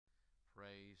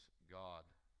God.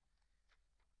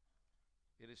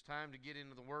 It is time to get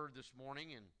into the Word this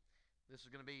morning, and this is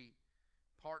going to be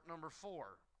part number 4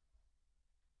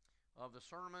 of the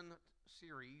sermon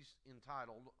series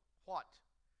entitled, What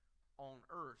on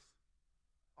Earth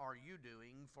Are You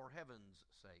Doing for Heaven's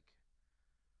Sake?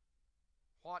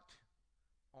 What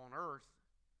on earth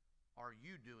are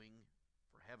you doing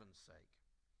for heaven's sake?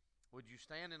 Would you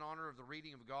stand in honor of the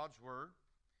reading of God's Word?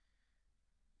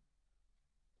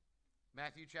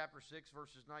 Matthew chapter 6,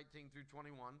 verses 19 through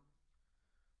 21.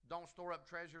 Don't store up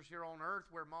treasures here on earth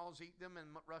where moths eat them and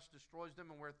rust destroys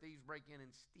them and where thieves break in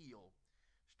and steal.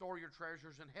 Store your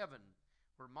treasures in heaven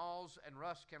where moths and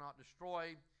rust cannot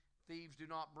destroy, thieves do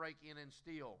not break in and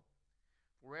steal.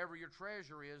 Wherever your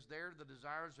treasure is, there the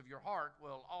desires of your heart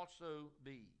will also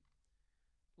be.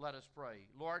 Let us pray.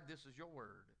 Lord, this is your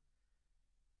word.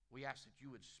 We ask that you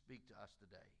would speak to us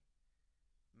today.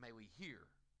 May we hear.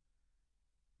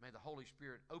 May the Holy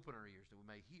Spirit open our ears that we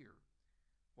may hear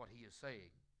what he is saying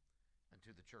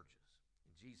unto the churches.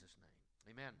 In Jesus'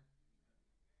 name, amen.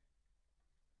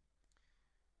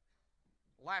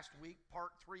 Last week,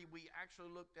 part 3, we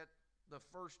actually looked at the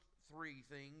first 3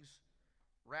 things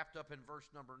wrapped up in verse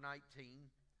number 19.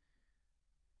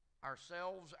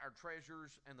 Ourselves, our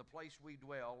treasures, and the place we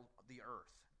dwell, the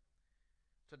earth.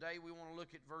 Today we want to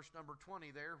look at verse number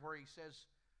 20 there where he says,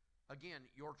 again,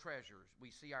 your treasures. We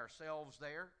see ourselves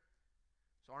there.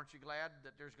 So aren't you glad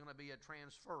that there's going to be a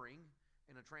transferring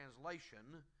and a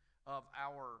translation of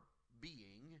our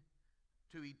being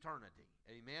to eternity?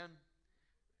 Amen?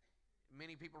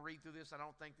 Many people read through this, I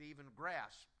don't think they even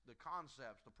grasp the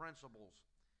concepts, the principles,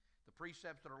 the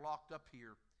precepts that are locked up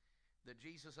here, that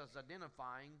Jesus is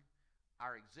identifying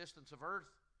our existence of earth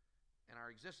and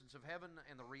our existence of heaven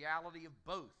and the reality of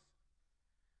both,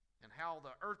 and how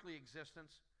the earthly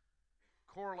existence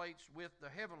correlates with the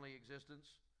heavenly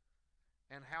existence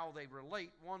and how they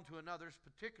relate one to another,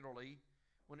 particularly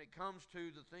when it comes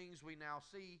to the things we now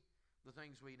see, the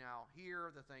things we now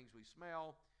hear, the things we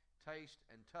smell, taste,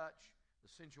 and touch, the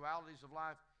sensualities of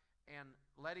life, and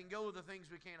letting go of the things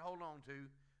we can't hold on to,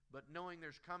 but knowing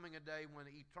there's coming a day when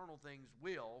eternal things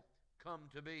will come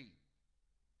to be.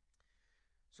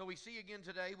 So we see again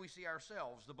today, we see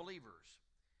ourselves, the believers.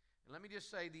 And let me just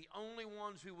say, the only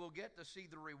ones who will get to see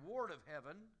the reward of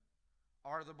heaven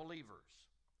are the believers.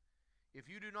 If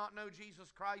you do not know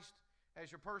Jesus Christ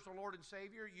as your personal Lord and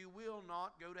Savior, you will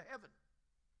not go to heaven.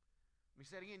 Let me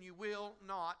say it again, you will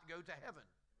not go to heaven.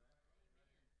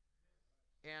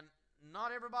 And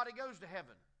not everybody goes to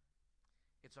heaven.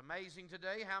 It's amazing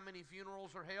today how many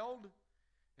funerals are held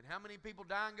and how many people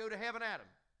die and go to heaven at them.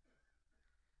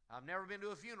 I've never been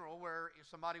to a funeral where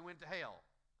somebody went to hell.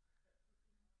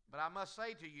 But I must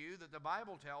say to you that the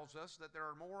Bible tells us that there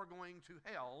are more going to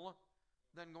hell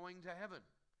than going to heaven.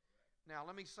 Now,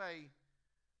 let me say,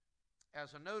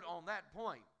 as a note on that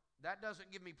point, that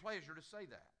doesn't give me pleasure to say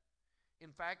that.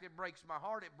 In fact, it breaks my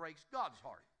heart. It breaks God's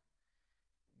heart.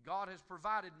 God has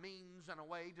provided means and a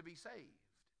way to be saved.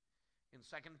 In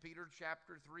 2 Peter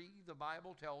chapter 3, the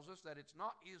Bible tells us that it's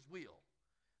not his will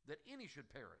that any should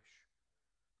perish,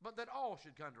 but that all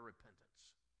should come to repentance.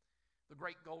 The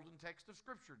great golden text of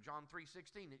Scripture, John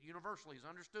 3:16, it universally is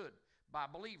understood by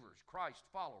believers, Christ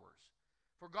followers.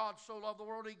 For God so loved the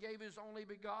world, he gave his only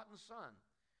begotten Son,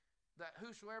 that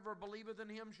whosoever believeth in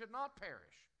him should not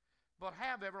perish, but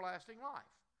have everlasting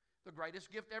life. The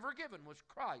greatest gift ever given was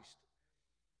Christ.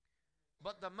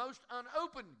 But the most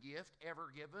unopened gift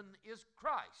ever given is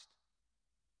Christ.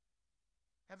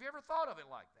 Have you ever thought of it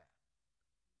like that?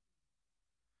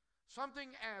 Something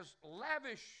as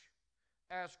lavish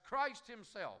as Christ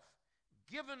himself,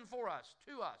 given for us,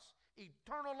 to us,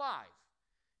 eternal life,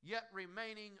 yet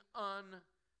remaining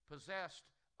unpossessed,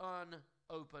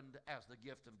 unopened as the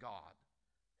gift of God.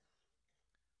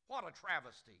 What a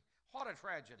travesty. What a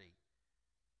tragedy.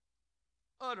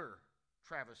 Utter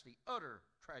travesty, utter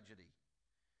tragedy.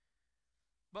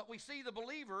 But we see the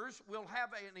believers will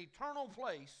have an eternal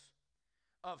place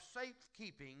of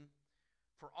safekeeping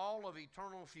for all of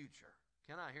eternal future.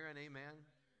 Can I hear an amen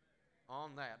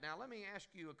on that? Now, let me ask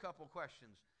you a couple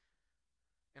questions.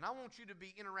 And I want you to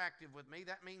be interactive with me.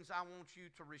 That means I want you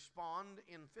to respond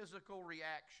in physical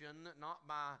reaction, not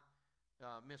by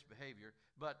misbehavior,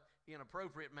 but in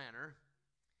appropriate manner.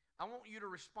 I want you to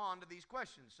respond to these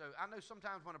questions. So I know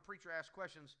sometimes when a preacher asks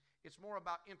questions, it's more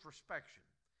about introspection.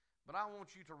 But I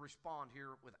want you to respond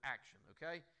here with action,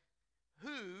 okay?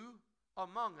 Who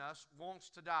among us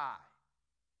wants to die?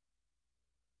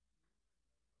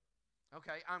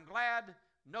 Okay, I'm glad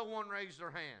no one raised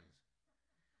their hands.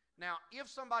 Now, if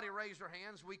somebody raised their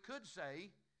hands, we could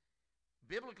say,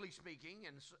 biblically speaking,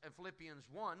 in Philippians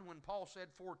 1, when Paul said,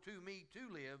 "For to me to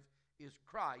live is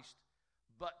Christ,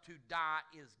 but to die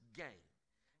is gain."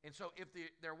 And so if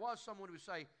there was someone who would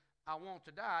say, "I want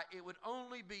to die," it would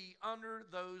only be under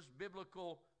those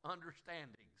biblical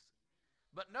understandings.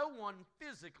 But no one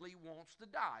physically wants to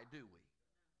die, do we?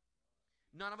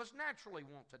 None of us naturally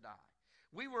want to die.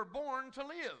 We were born to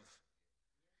live.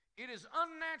 It is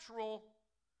unnatural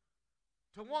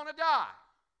to want to die.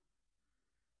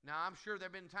 Now, I'm sure there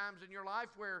have been times in your life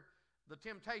where the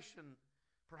temptation,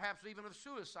 perhaps even of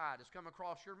suicide, has come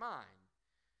across your mind,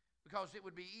 because it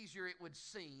would be easier, it would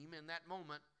seem, in that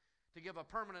moment to give a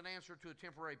permanent answer to a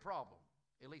temporary problem.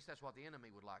 At least that's what the enemy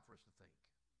would like for us to think.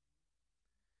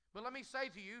 But let me say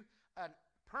to you, a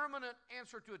permanent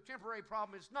answer to a temporary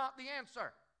problem is not the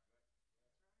answer.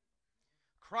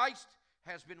 Christ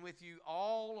has been with you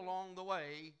all along the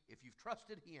way. If you've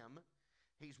trusted Him,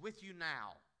 He's with you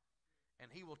now.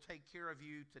 And He will take care of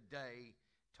you today,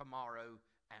 tomorrow,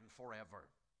 and forever.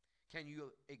 Can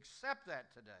you accept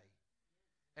that today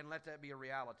and let that be a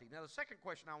reality? Now, the second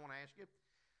question I want to ask you,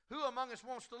 who among us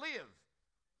wants to live?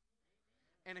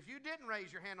 And if you didn't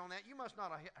raise your hand on that, you must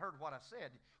not have heard what I said.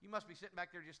 You must be sitting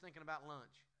back there just thinking about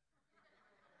lunch.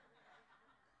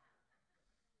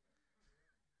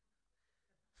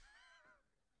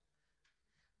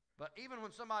 But even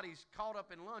when somebody's caught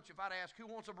up in lunch, if I'd ask who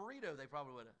wants a burrito, they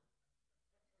probably would have.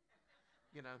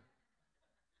 You know.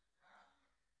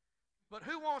 But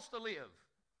who wants to live?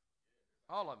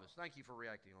 All of us. Thank you for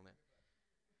reacting on that.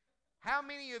 How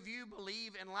many of you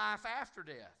believe in life after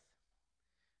death?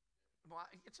 Well,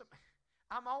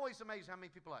 I'm always amazed how many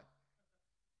people are.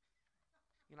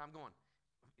 I'm going,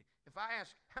 if I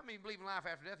ask how many believe in life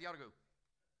after death, you ought to go.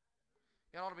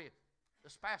 It ought to be a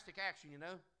spastic action,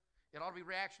 It ought to be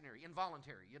reactionary,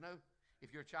 involuntary,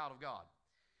 if you're a child of God.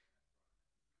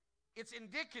 It's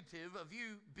indicative of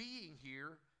you being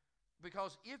here,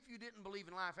 because if you didn't believe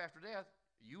in life after death,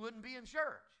 you wouldn't be in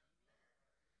church.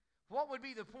 What would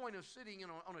be the point of sitting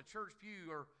on a church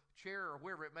pew or chair or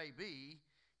wherever it may be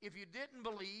if you didn't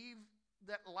believe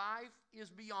that life is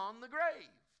beyond the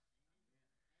grave?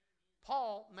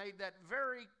 Paul made that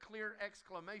very clear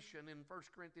exclamation in 1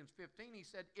 Corinthians 15. He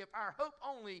said, if our hope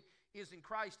only is in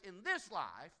Christ in this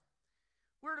life,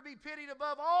 we're to be pitied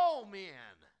above all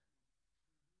men.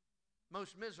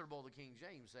 Most miserable, the King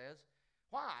James says.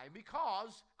 Why?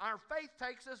 Because our faith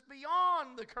takes us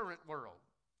beyond the current world.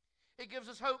 It gives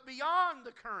us hope beyond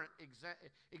the current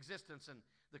existence and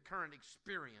the current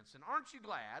experience. And aren't you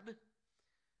glad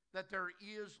that there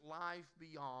is life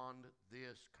beyond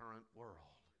this current world?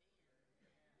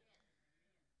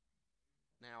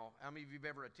 Now, how many of you have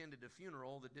ever attended a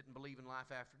funeral that didn't believe in life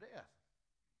after death?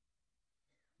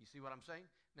 You see what I'm saying?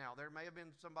 Now, there may have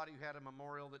been somebody who had a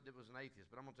memorial that was an atheist,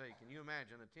 but I'm going to tell you, can you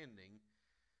imagine attending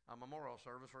a memorial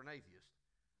service for an atheist?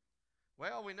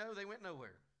 Well, we know they went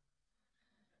nowhere.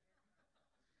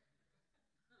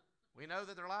 We know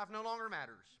that their life no longer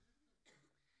matters.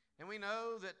 And we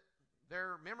know that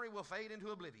their memory will fade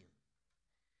into oblivion.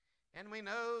 And we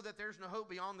know that there's no hope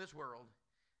beyond this world.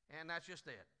 And that's just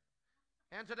it.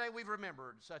 And today we've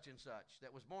remembered such and such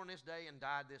that was born this day and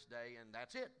died this day, and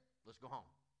that's it. Let's go home.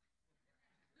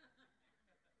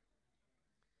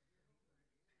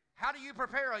 How do you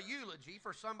prepare a eulogy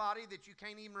for somebody that you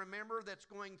can't even remember that's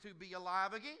going to be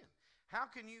alive again? How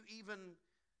can you even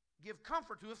give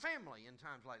comfort to a family in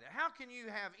times like that? How can you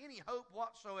have any hope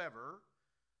whatsoever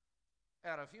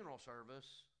at a funeral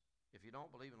service if you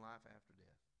don't believe in life after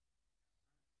death?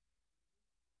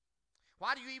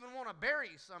 Why do you even want to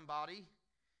bury somebody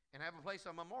and have a place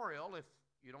of memorial if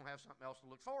you don't have something else to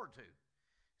look forward to?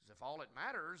 Because if all that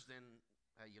matters, then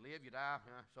you live, you die,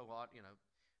 so what,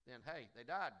 then hey, they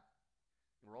died.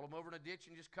 Roll them over in a ditch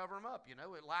and just cover them up.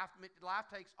 Life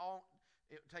takes all.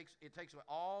 It takes away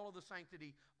all of the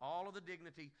sanctity, all of the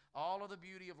dignity, all of the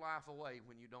beauty of life away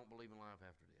when you don't believe in life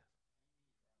after death.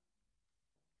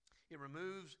 It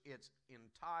removes its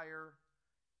entire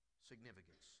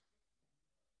significance.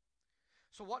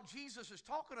 So what Jesus is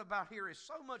talking about here is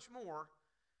so much more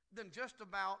than just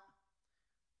about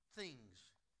things.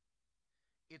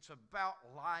 It's about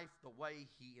life the way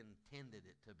He intended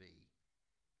it to be.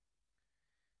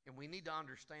 And we need to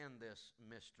understand this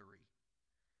mystery.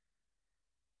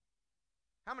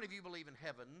 How many of you believe in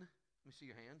heaven? Let me see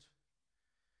your hands.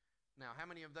 Now, how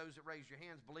many of those that raised your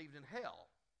hands believed in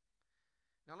hell?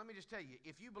 Now, let me just tell you,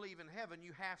 if you believe in heaven,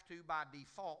 you have to, by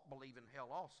default, believe in hell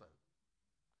also.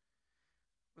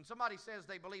 When somebody says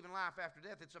they believe in life after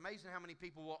death, it's amazing how many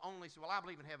people will only say, well, I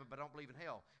believe in heaven, but I don't believe in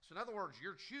hell. So in other words,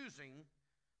 you're choosing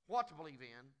what to believe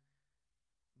in,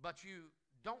 but you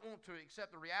don't want to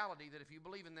accept the reality that if you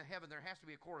believe in the heaven, there has to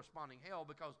be a corresponding hell,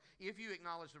 because if you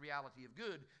acknowledge the reality of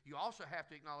good, you also have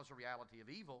to acknowledge the reality of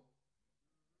evil.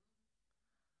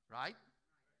 Right?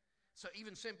 So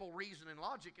even simple reason and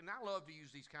logic, and I love to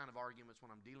use these kind of arguments when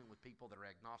I'm dealing with people that are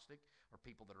agnostic or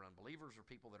people that are unbelievers or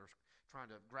people that are trying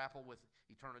to grapple with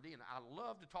eternity, and I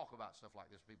love to talk about stuff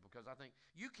like this, people, because I think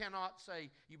you cannot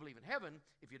say you believe in heaven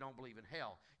if you don't believe in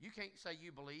hell. You can't say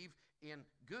you believe in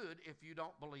good if you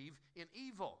don't believe in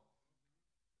evil.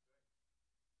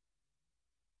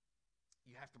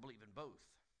 You have to believe in both.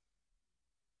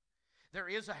 There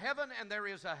is a heaven and there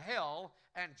is a hell,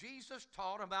 and Jesus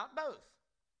taught about both.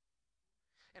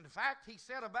 In fact, he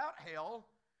said about hell,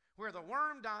 where the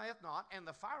worm dieth not, and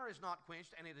the fire is not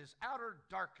quenched, and it is outer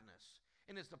darkness,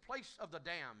 and is the place of the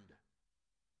damned,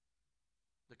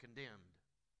 the condemned.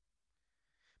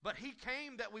 But he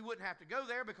came that we wouldn't have to go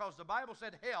there, because the Bible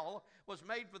said hell was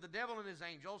made for the devil and his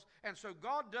angels, and so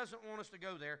God doesn't want us to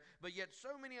go there, but yet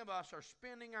so many of us are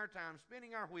spending our time,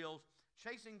 spinning our wheels,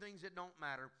 chasing things that don't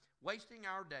matter, wasting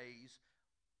our days,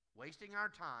 wasting our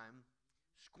time,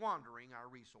 squandering our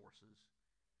resources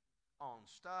on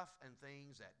stuff and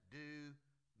things that do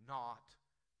not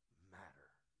matter.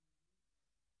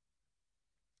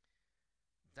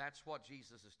 That's what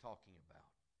Jesus is talking about.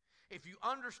 If you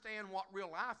understand what real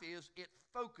life is, it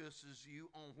focuses you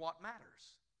on what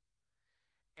matters.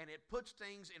 And it puts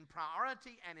things in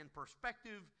priority and in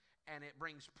perspective, and it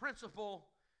brings principle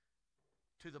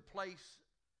to the place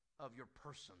of your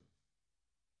person.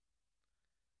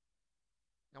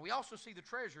 Now, we also see the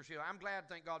treasures here. I'm glad,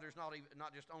 thank God, there's not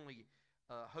just only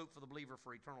hope for the believer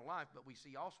for eternal life, but we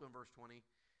see also in verse 20,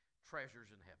 treasures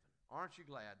in heaven. Aren't you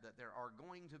glad that there are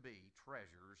going to be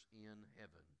treasures in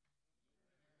heaven?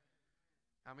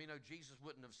 I mean, Jesus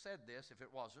wouldn't have said this if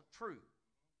it wasn't true.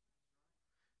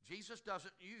 Jesus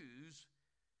doesn't use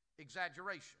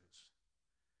exaggerations.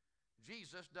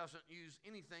 Jesus doesn't use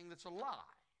anything that's a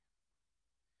lie.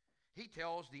 He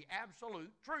tells the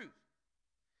absolute truth.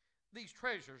 These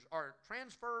treasures are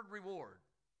transferred reward,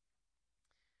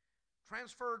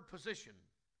 transferred position,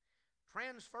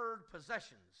 transferred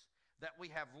possessions that we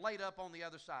have laid up on the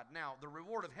other side. Now, the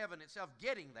reward of heaven itself,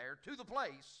 getting there to the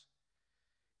place,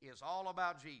 is all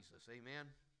about Jesus. Amen?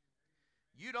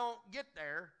 You don't get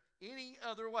there any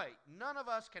other way. None of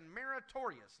us can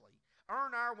meritoriously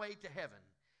earn our way to heaven.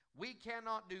 We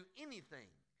cannot do anything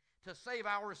to save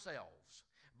ourselves.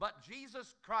 But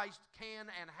Jesus Christ can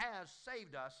and has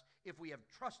saved us if we have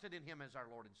trusted in him as our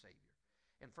Lord and Savior.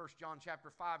 In 1 John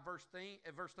chapter 5, verse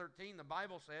 13, the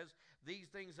Bible says, "These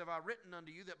things have I written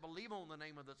unto you that believe on the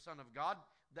name of the Son of God,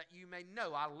 that you may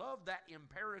know." I love that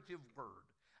imperative word.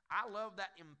 I love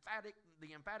that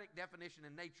the emphatic definition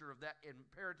and nature of that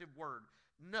imperative word.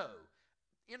 Know.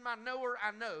 In my knower,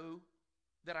 I know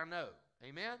that I know.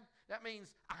 Amen? That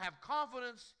means I have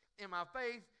confidence in my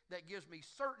faith that gives me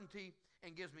certainty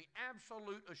and gives me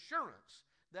absolute assurance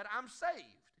that I'm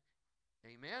saved.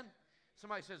 Amen?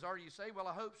 Somebody says, "Are you saved?" Well,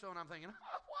 I hope so. And I'm thinking,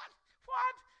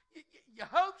 what? You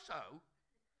hope so?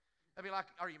 I'd be like,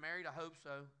 "Are you married?" I hope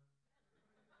so.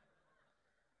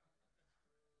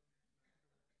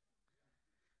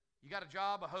 You got a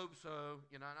job? I hope so.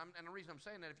 You know, and the reason I'm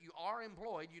saying that, if you are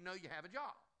employed, you know you have a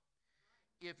job.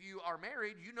 If you are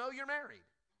married, you know you're married.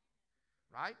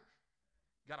 Right?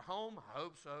 Got a home? I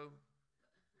hope so.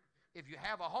 If you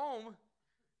have a home,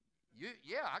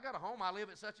 yeah, I got a home. I live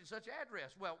at such and such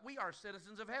address. Well, we are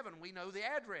citizens of heaven. We know the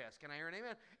address. Can I hear an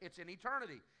amen? It's in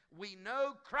eternity. We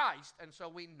know Christ, and so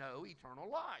we know eternal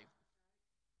life.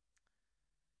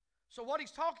 So what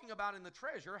he's talking about in the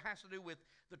treasure has to do with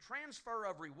the transfer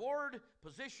of reward,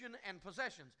 position, and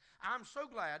possessions. I'm so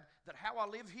glad that how I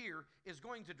live here is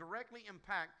going to directly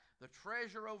impact the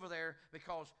treasure over there,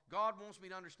 because God wants me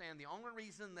to understand the only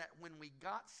reason that when we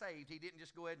got saved, he didn't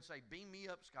just go ahead and say, "Beam me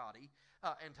up, Scotty,"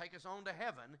 and take us on to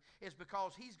heaven, is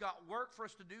because he's got work for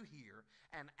us to do here.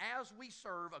 And as we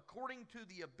serve according to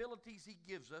the abilities he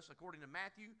gives us, according to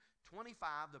Matthew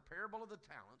 25, the parable of the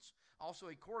talents, also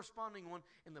a corresponding one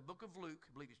in the book of Luke,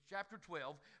 I believe it's chapter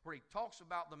 12, where he talks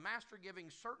about the master giving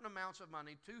certain amounts of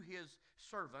money to his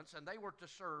servants, and they were to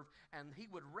serve, and he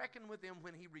would reckon with them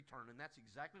when he returned. And that's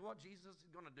exactly what Jesus is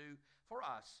going to do for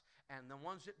us. And the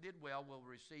ones that did well will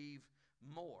receive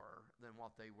more than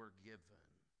what they were given.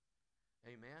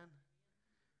 Amen?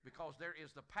 Because there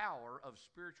is the power of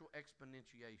spiritual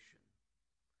exponentiation.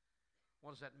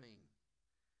 What does that mean?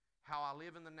 How I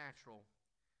live in the natural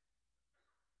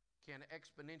can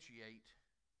exponentiate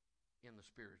in the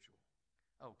spiritual.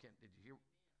 Oh, did you hear?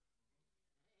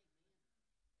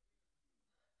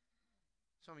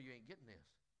 Some of you ain't getting this.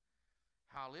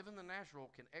 How I live in the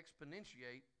natural can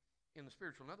exponentiate in the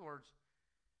spiritual. In other words,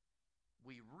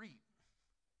 we reap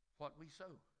what we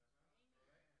sow.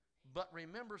 But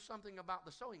remember something about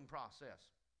the sowing process.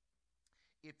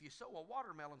 If you sow a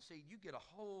watermelon seed, you get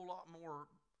a whole lot more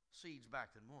seeds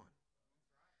back than one.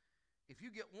 If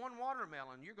you get one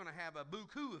watermelon, you're going to have a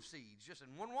buku of seeds just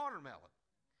in one watermelon.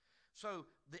 So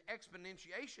the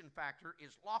exponentiation factor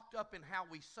is locked up in how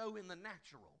we sow in the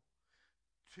natural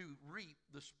to reap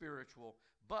the spiritual.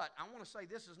 But I want to say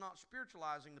this is not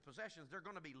spiritualizing the possessions. They're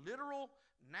going to be literal,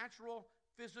 natural,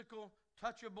 physical,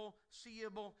 touchable,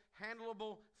 seeable,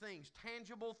 handleable things,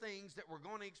 tangible things that we're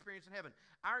going to experience in heaven.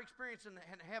 Our experience in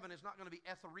heaven is not going to be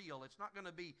ethereal. It's not going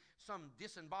to be some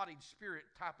disembodied spirit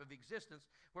type of existence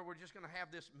where we're just going to have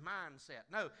this mindset.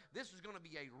 No, this is going to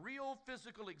be a real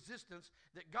physical existence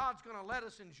that God's going to let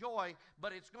us enjoy,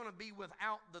 but it's going to be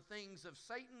without the things of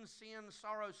Satan, sin,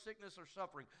 sorrow, sickness, or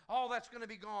suffering. All that's going to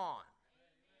be gone.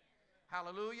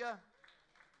 Amen. Hallelujah.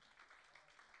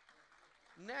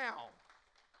 Now,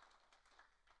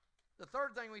 the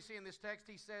third thing we see in this text,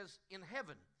 he says, in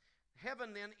heaven.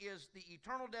 Heaven then is the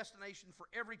eternal destination for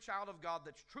every child of God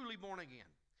that's truly born again.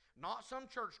 Not some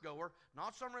churchgoer,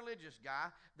 not some religious guy.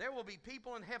 There will be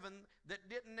people in heaven that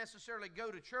didn't necessarily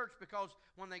go to church because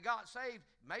when they got saved,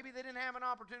 maybe they didn't have an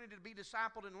opportunity to be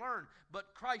discipled and learn,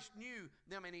 but Christ knew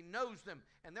them and he knows them.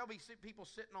 And there'll be people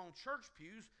sitting on church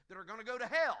pews that are going to go to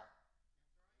hell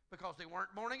because they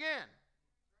weren't born again.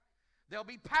 There'll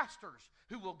be pastors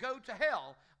who will go to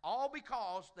hell all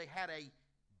because they had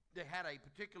a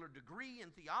particular degree in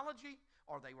theology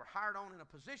or they were hired on in a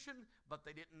position, but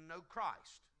they didn't know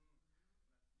Christ.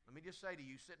 Let me just say to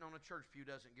you, sitting on a church pew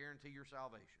doesn't guarantee your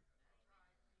salvation.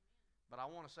 But I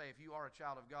want to say, if you are a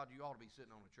child of God, you ought to be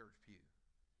sitting on a church pew.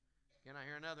 Can I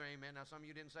hear another amen? Now, some of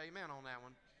you didn't say amen on that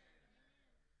one.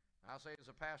 I'll say as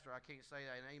a pastor, I can't say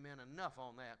an amen enough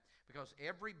on that because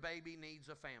every baby needs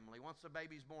a family. Once the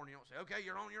baby's born, you don't say, okay,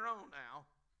 you're on your own now.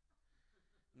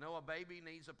 No, a baby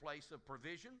needs a place of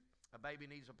provision. A baby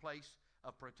needs a place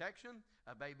of protection.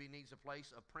 A baby needs a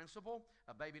place of principle.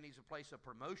 A baby needs a place of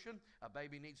promotion. A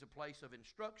baby needs a place of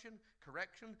instruction,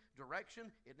 correction,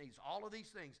 direction. It needs all of these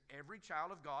things. Every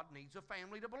child of God needs a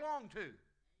family to belong to.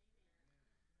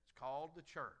 It's called the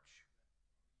church.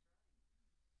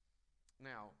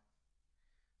 Now,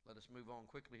 let us move on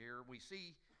quickly here. We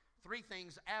see three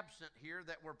things absent here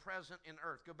that were present in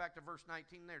earth. Go back to verse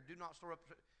 19 there. Do not store up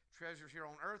treasures here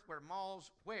on earth where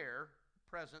moths,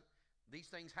 present, these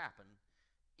things happen.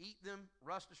 Eat them,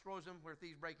 rust destroys them, where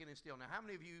thieves break in and steal. Now, how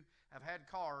many of you have had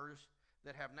cars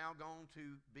that have now gone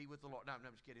to be with the Lord? No,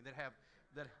 I'm just kidding. That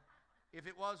if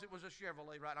it was a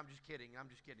Chevrolet, right? I'm just kidding. Now,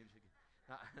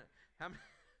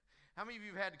 how many of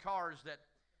you have had cars that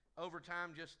over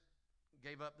time just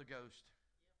gave up the ghost?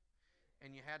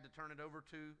 And you had to turn it over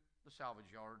to the salvage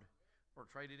yard or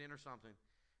trade it in or something.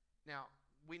 Now,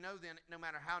 we know then, no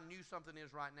matter how new something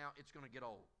is right now, it's going to get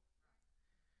old.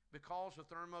 Because of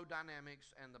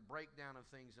thermodynamics and the breakdown of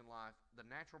things in life, the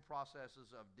natural processes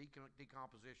of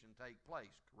decomposition take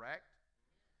place, correct?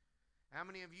 How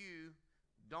many of you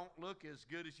don't look as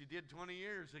good as you did 20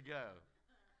 years ago?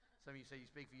 Some of you say you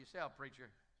speak for yourself, preacher.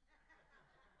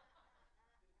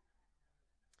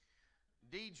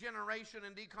 Degeneration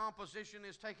and decomposition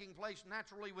is taking place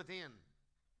naturally within.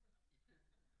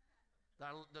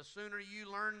 The sooner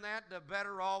you learn that, the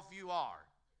better off you are.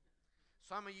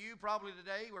 Some of you probably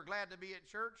today were glad to be at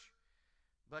church,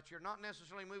 but you're not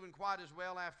necessarily moving quite as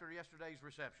well after yesterday's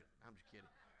reception. I'm just kidding.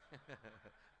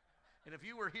 And if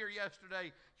you were here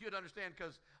yesterday, you'd understand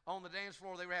because on the dance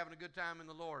floor they were having a good time in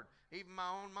the Lord. Even my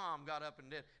own mom got up and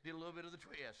did a little bit of the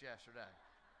twist yesterday.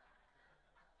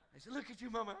 They said, look at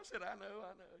you, Mama. I said, I know.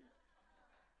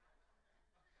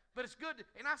 But it's good.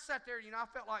 And I sat there, I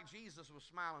felt like Jesus was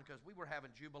smiling because we were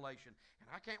having jubilation. And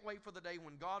I can't wait for the day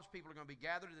when God's people are going to be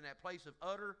gathered in that place of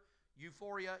utter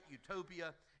euphoria,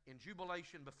 utopia, and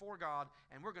jubilation before God.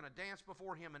 And we're going to dance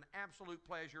before Him in absolute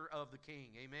pleasure of the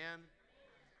King. Amen?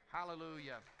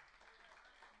 Hallelujah.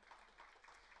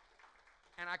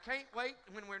 And I can't wait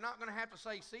when we're not going to have to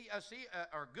say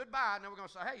or goodbye. And then we're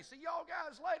going to say, hey, see y'all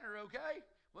guys later, okay?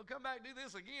 We'll come back and do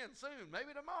this again soon,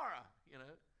 maybe tomorrow,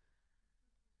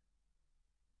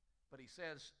 But he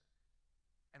says,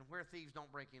 and where thieves don't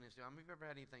break in and steal. Have you ever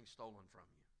had anything stolen from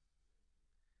you?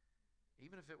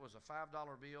 Even if it was a $5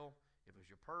 bill, if it was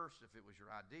your purse, if it was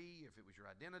your ID, if it was your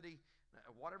identity,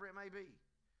 whatever it may be.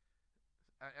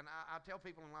 And I tell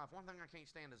people in life, one thing I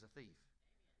can't stand is a thief.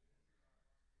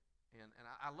 And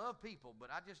I love people,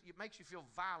 but it makes you feel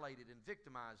violated and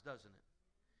victimized, doesn't it?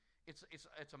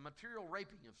 It's a material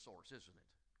raping of sorts, isn't it?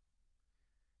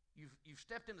 You've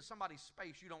stepped into somebody's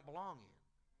space you don't belong in.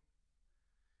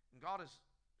 And God has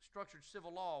structured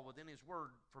civil law within His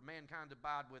Word for mankind to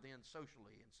abide within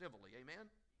socially and civilly. Amen?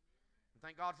 And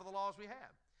thank God for the laws we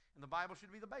have. And the Bible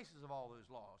should be the basis of all those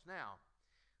laws. Now,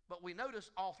 but we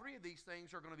notice all three of these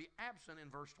things are going to be absent in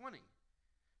verse 20.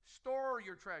 Store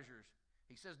your treasures.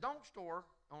 He says, don't store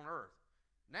on earth.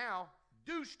 Now,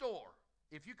 do store.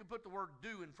 If you could put the word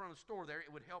do in front of store there,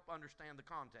 it would help understand the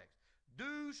context.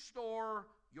 Do store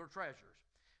your treasures.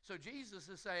 So Jesus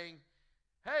is saying,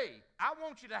 hey, I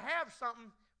want you to have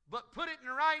something, but put it in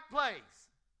the right place.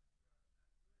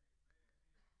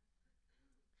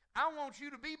 I want you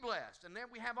to be blessed. And then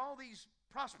we have all these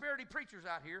prosperity preachers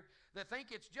out here that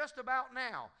think it's just about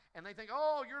now. And they think,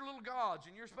 oh, you're little gods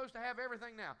and you're supposed to have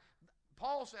everything now.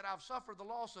 Paul said, I've suffered the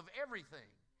loss of everything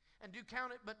and do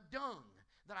count it but dung,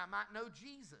 that I might know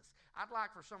Jesus. I'd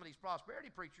like for some of these prosperity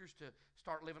preachers to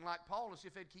start living like Paul and see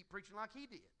if they'd keep preaching like he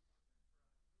did.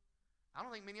 I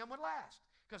don't think many of them would last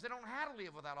because they don't know how to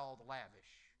live without all the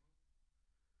lavish.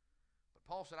 But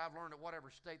Paul said, I've learned at whatever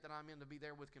state that I'm in to be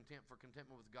there with contempt, for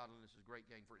contentment with godliness is great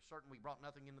gain. For it's certain we brought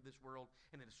nothing into this world,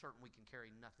 and it is certain we can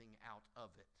carry nothing out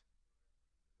of it.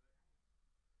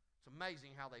 It's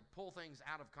amazing how they pull things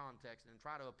out of context and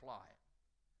try to apply it.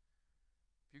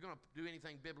 If you're going to do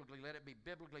anything biblically, let it be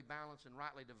biblically balanced and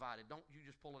rightly divided. Don't you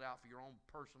just pull it out for your own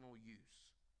personal use.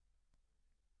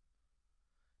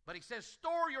 But he says,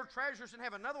 store your treasures in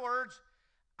heaven. In other words,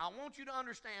 I want you to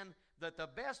understand that the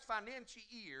best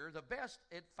financier, the best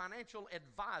financial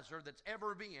advisor that's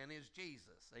ever been is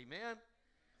Jesus. Amen?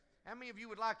 How many of you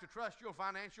would like to trust your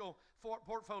financial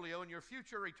portfolio and your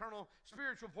future eternal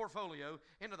spiritual portfolio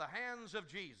into the hands of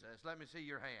Jesus? Let me see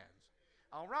your hands.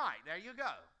 All right, there you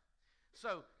go.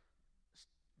 So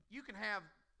you can have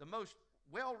the most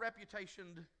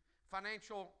well-reputationed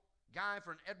financial guy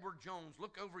for an Edward Jones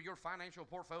look over your financial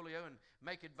portfolio and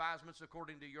make advisements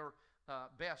according to your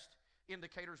best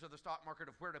indicators of the stock market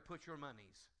of where to put your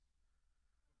monies.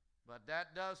 But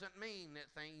that doesn't mean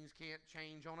that things can't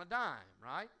change on a dime,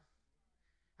 right?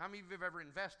 How many of you have ever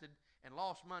invested and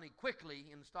lost money quickly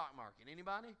in the stock market?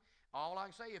 Anybody? All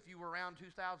I can say, if you were around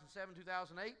 2007,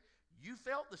 2008, you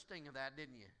felt the sting of that,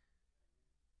 didn't you?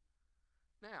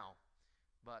 Now,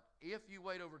 but if you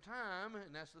wait over time, and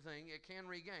that's the thing, it can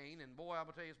regain, and boy, I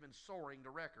will tell you, it's been soaring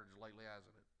to records lately,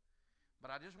 hasn't it?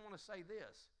 But I just want to say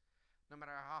this. No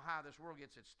matter how high this world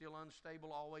gets, it's still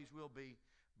unstable, always will be.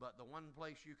 But the one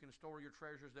place you can store your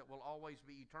treasures that will always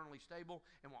be eternally stable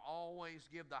and will always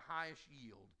give the highest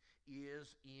yield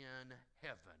is in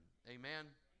heaven. Amen?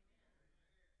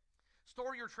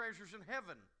 Store your treasures in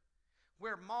heaven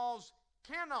where moths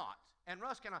cannot and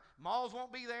rust cannot. Moths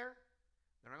won't be there.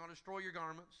 They're not going to destroy your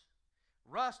garments.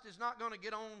 Rust is not going to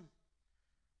get on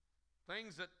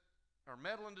things that are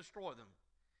metal and destroy them.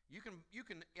 You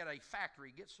can at a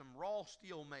factory get some raw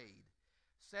steel made,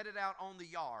 set it out on the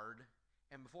yard,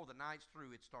 and before the night's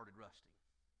through, it started rusting.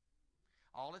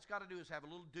 All it's got to do is have a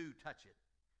little dew touch it,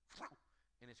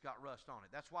 and it's got rust on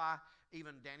it. That's why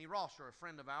even Danny Rosser, a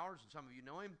friend of ours, and some of you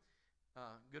know him,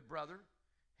 good brother,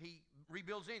 he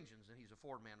rebuilds engines, and he's a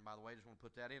Ford man, by the way. I just want to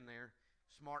put that in there.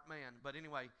 Smart man. But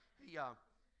anyway, he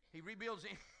rebuilds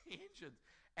engines.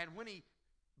 And when he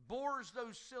bores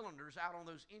those cylinders out on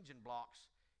those engine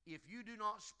blocks, if you do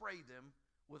not spray them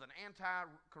with an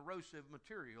anti-corrosive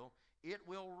material, it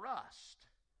will rust.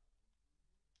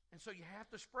 And so you have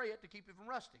to spray it to keep it from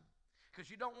rusting. Because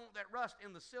you don't want that rust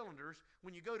in the cylinders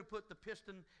when you go to put the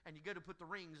piston and you go to put the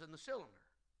rings in the cylinder.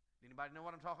 Anybody know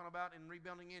what I'm talking about in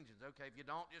rebuilding engines? Okay, if you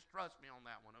don't, just trust me on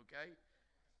that one, okay?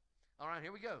 All right,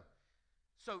 here we go.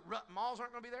 So moths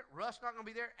aren't going to be there, rust's not going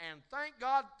to be there, and thank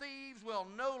God thieves will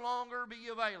no longer be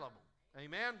available.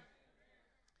 Amen?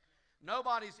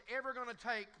 Nobody's ever going to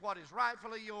take what is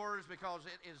rightfully yours because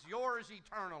it is yours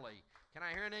eternally. Can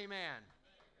I hear an amen?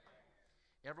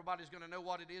 Everybody's going to know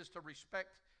what it is to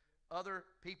respect other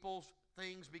people's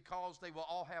things because they will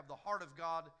all have the heart of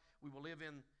God. We will live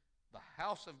in the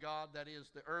house of God, that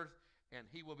is the earth, and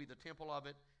He will be the temple of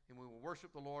it, and we will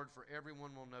worship the Lord, for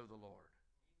everyone will know the Lord.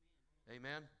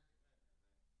 Amen?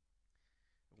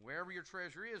 Wherever your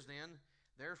treasure is, then,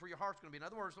 there's where your heart's going to be. In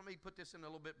other words, let me put this in a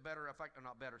little bit better, a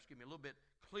little bit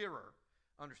clearer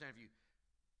understanding for you.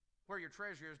 Where your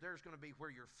treasure is, there's going to be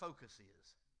where your focus is.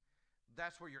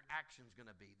 That's where your action's going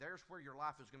to be. There's where your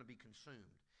life is going to be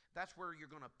consumed. That's where you're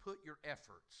going to put your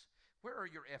efforts. Where are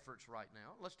your efforts right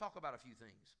now? Let's talk about a few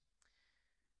things.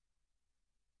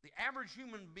 The average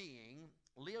human being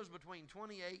lives between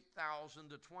 28,000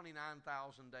 to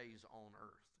 29,000 days on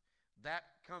earth. That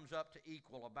comes up to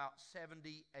equal about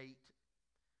 78.6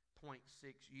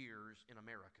 years in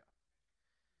America.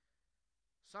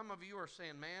 Some of you are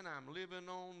saying, man, I'm living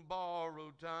on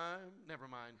borrowed time. Never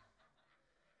mind.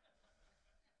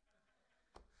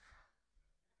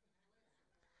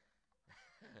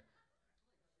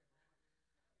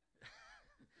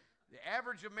 The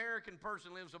average American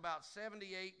person lives about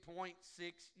 78.6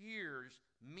 years,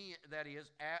 that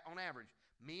is, on average.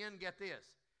 Men, get this,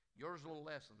 yours is a little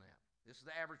less than that. This is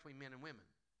the average between men and women.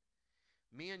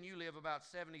 Men, you live about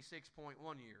 76.1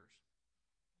 years.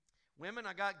 Women,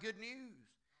 I got good news.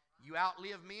 You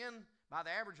outlive men by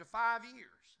the average of 5 years.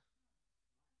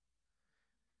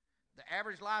 The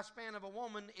average lifespan of a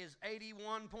woman is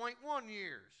 81.1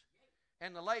 years.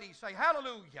 And the ladies say,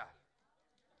 hallelujah.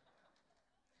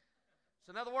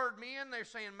 So in other words, men, they're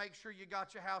saying, make sure you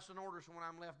got your house in order so when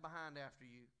I'm left behind after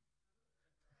you.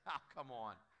 Oh, come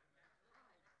on.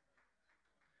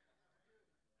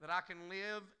 That I can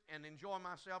live and enjoy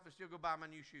myself and still go buy my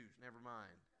new shoes. Never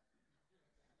mind.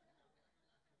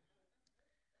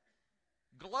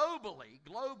 Globally,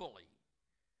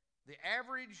 the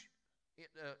average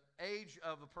age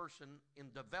of a person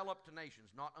in developed nations,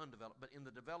 not undeveloped, but in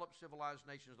the developed civilized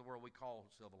nations of the world we call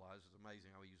civilized, it's amazing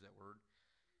how we use that word,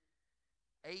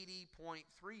 80.3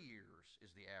 years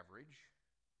is the average.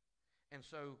 And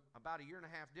so about a year and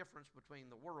a half difference between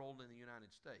the world and the United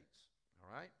States. All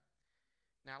right?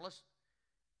 Now let's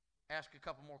ask a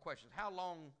couple more questions. How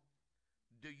long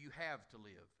do you have to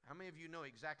live? How many of you know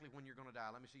exactly when you're going to die?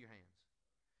 Let me see your hands.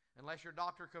 Unless you're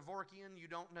Dr. Kevorkian, you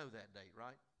don't know that date,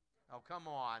 right? Oh, come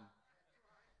on.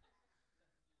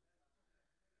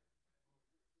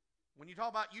 When you talk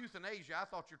about euthanasia, I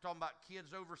thought you were talking about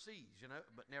kids overseas, you know,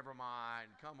 but never mind.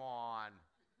 Come on.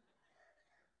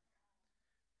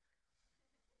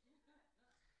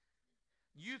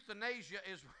 Euthanasia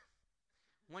is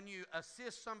when you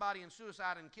assist somebody in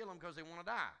suicide and kill them because they want to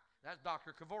die. That's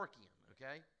Dr. Kevorkian,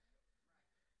 okay?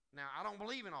 Now, I don't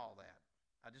believe in all that.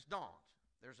 I just don't.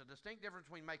 There's a distinct difference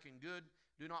between making good,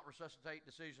 do not resuscitate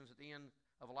decisions at the end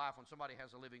of a life when somebody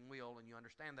has a living will and you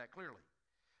understand that clearly,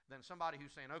 than somebody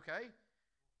who's saying, okay,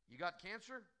 you got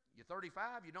cancer, you're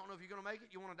 35, you don't know if you're going to make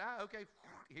it, you want to die, okay,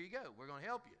 here you go, we're going to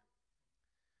help you.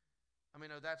 I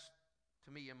mean, no, that's,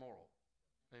 to me, immoral.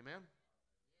 Amen?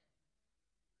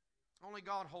 Only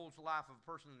God holds the life of a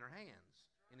person in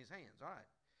his hands, all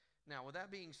right. Now, with that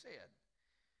being said,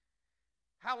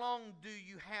 how long do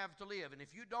you have to live? And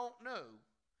if you don't know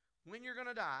when you're going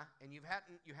to die, and you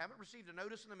haven't received a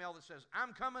notice in the mail that says,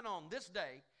 I'm coming on this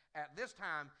day at this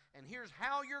time, and here's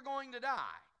how you're going to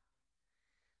die,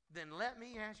 then let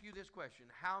me ask you this question.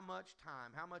 How much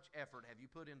time, how much effort have you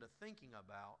put into thinking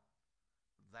about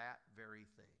that very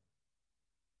thing?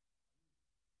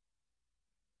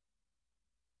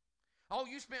 Oh,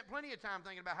 you spent plenty of time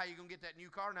thinking about how you're going to get that new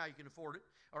car, now you can afford it,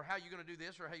 or how you're going to do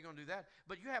this, or how you're going to do that,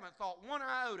 but you haven't thought one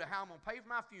iota how I'm going to pay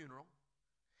for my funeral,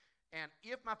 and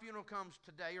if my funeral comes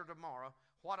today or tomorrow,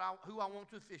 who I want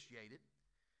to officiate it.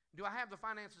 Do I have the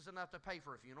finances enough to pay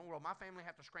for a funeral? Well, my family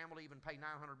have to scramble to even pay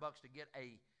 $900 to get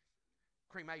a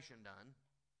cremation done.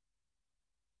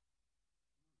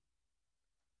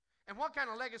 And what kind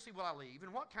of legacy will I leave?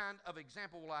 And what kind of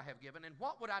example will I have given? And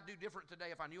what would I do different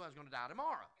today if I knew I was going to die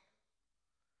tomorrow?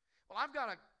 Well, I've got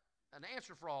an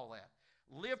answer for all that.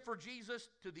 Live for Jesus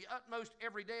to the utmost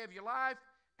every day of your life,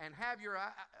 and have your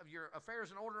affairs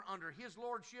in order under His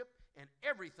lordship, and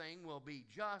everything will be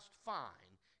just fine.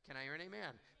 Can I hear an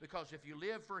amen? Because if you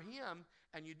live for Him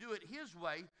and you do it His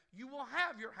way, you will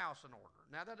have your house in order.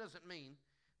 Now, that doesn't mean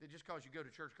that just because you go to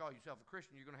church, call yourself a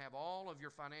Christian, you're going to have all of your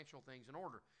financial things in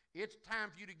order. It's time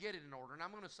for you to get it in order. And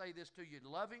I'm going to say this to you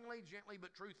lovingly, gently,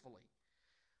 but truthfully.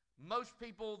 Most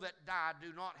people that die do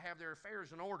not have their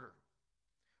affairs in order.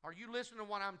 Are you listening to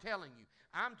what I'm telling you?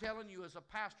 I'm telling you as a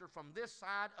pastor from this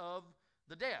side of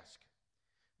the desk.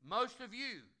 Most of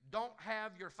you don't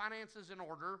have your finances in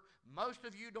order. Most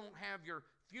of you don't have your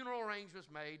funeral arrangements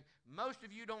made. Most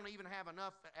of you don't even have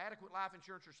enough adequate life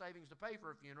insurance or savings to pay for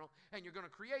a funeral, and you're going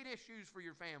to create issues for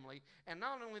your family. And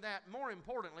not only that, more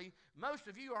importantly, most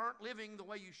of you aren't living the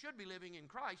way you should be living in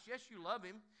Christ. Yes, you love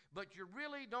Him, but you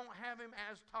really don't have Him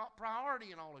as top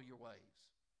priority in all of your ways.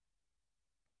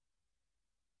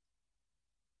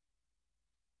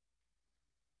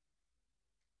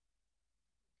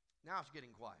 Now it's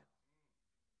getting quiet.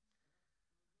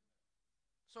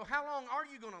 So how long are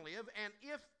you going to live? And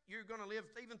if you're going to live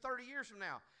even 30 years from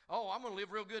now, oh, I'm going to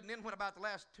live real good, and then what about the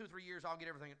last 2 or 3 years, I'll get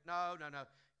everything. No.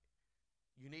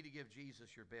 You need to give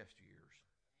Jesus your best years.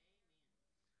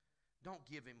 Don't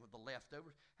give Him with the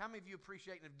leftovers. How many of you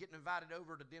appreciate getting invited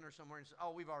over to dinner somewhere and say,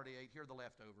 oh, we've already ate, here are the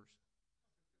leftovers?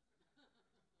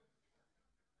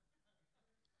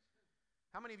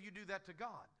 How many of you do that to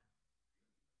God?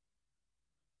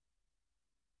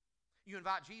 You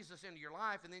invite Jesus into your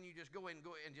life, and then you just go and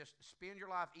just spend your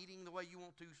life eating the way you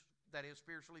want to, that is,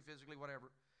 spiritually, physically,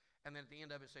 whatever. And then at the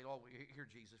end of it say, oh, here,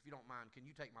 Jesus, if you don't mind, can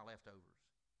you take my leftovers?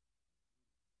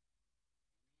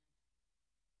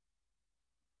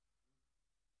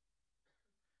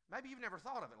 Maybe you've never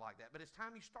thought of it like that, but it's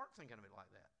time you start thinking of it like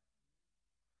that.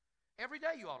 Every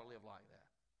day you ought to live like that.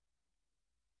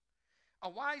 A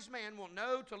wise man will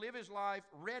know to live his life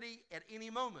ready at any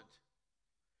moment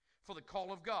for the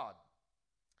call of God.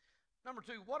 Number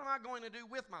two, what am I going to do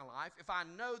with my life if I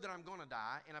know that I'm going to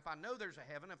die, and if I know there's a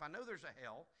heaven, if I know there's a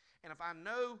hell, and if I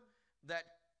know that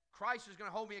Christ is going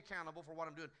to hold me accountable for what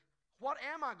I'm doing? What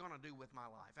am I going to do with my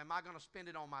life? Am I going to spend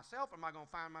it on myself? Am I going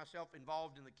to find myself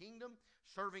involved in the kingdom,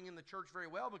 serving in the church very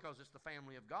well because it's the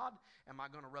family of God? Am I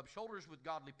going to rub shoulders with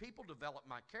godly people, develop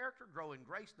my character, grow in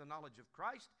grace and the knowledge of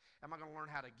Christ? Am I going to learn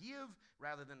how to give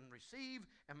rather than receive?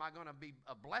 Am I going to be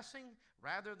a blessing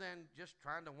rather than just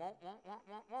trying to want?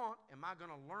 Am I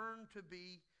going to learn to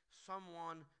be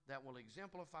someone that will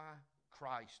exemplify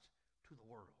Christ to the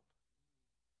world?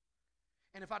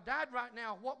 And if I died right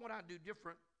now, what would I do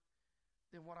different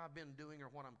than what I've been doing or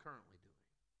what I'm currently doing?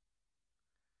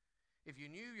 If you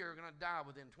knew you were going to die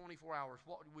within 24 hours,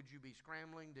 what would you be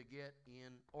scrambling to get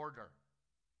in order?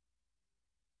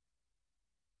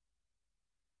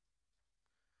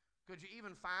 Could you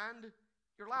even find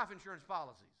your life insurance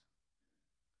policies?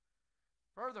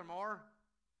 Furthermore,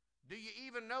 do you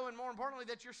even know, and more importantly,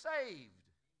 that you're saved?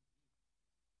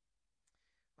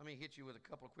 Let me hit you with a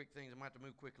couple of quick things. I might have to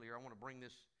move quickly here. I want to bring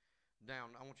this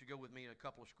down. I want you to go with me in a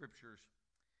couple of scriptures.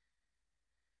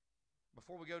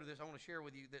 Before we go to this, I want to share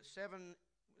with you that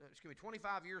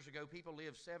 25 years ago, people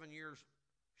lived 7 years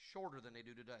shorter than they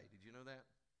do today. Did you know that?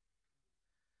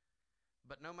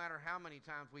 But no matter how many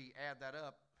times we add that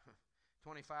up,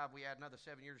 25, we add another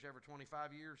 7 years every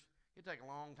 25 years, it'd take a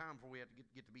long time before we have to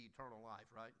get to be eternal life,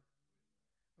 right?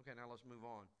 Okay, now let's move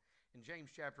on. In James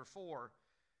chapter 4,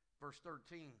 verse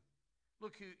 13,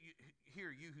 look here,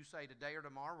 you who say today or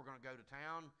tomorrow we're going to go to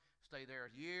town, stay there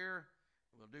a year,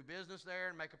 we'll do business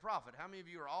there and make a profit. How many of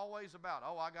you are always about,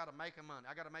 I got to make money,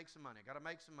 I got to make some money, got to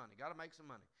make some money, got to make some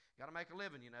money, got to make a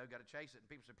living, got to chase it. And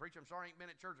people say, preacher, I'm sorry I ain't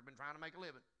been at church, I've been trying to make a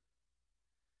living.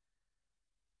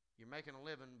 You're making a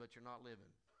living, but you're not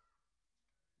living.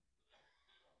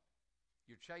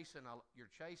 You're chasing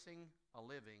a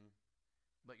living,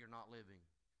 but you're not living.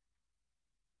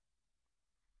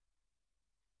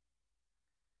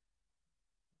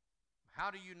 How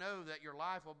do you know that your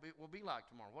life will be like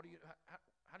tomorrow?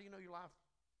 How do you know your life,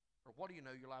 or what do you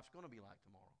know your life's going to be like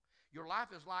tomorrow? Your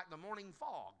life is like the morning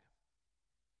fog.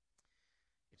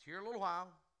 It's here a little while,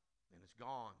 and it's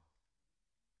gone.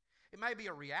 It may be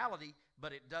a reality,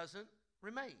 but it doesn't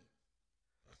remain.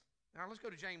 Now let's go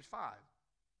to James 5,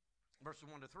 verses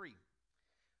 1 to 3.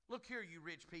 Look here, you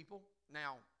rich people.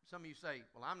 Now, some of you say,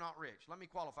 well, I'm not rich. Let me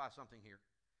qualify something here.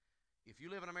 If you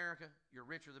live in America, you're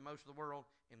richer than most of the world.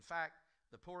 In fact,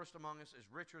 the poorest among us is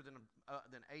richer than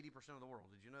 80% of the world.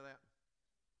 Did you know that?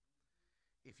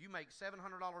 If you make $700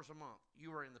 a month,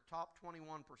 you are in the top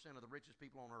 21% of the richest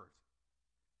people on earth.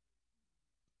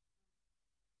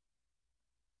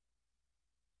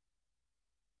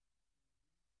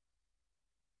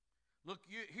 Look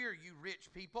here, you rich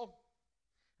people.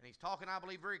 And he's talking, I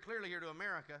believe, very clearly here to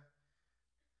America,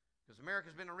 because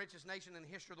America's been the richest nation in the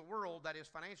history of the world, that is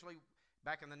financially.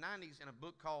 Back in the 90s, in a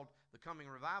book called The Coming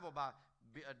Revival by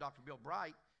Dr. Bill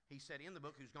Bright, he said in the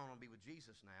book, who's going to be with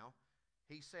Jesus now,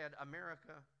 he said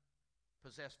America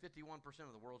possessed 51%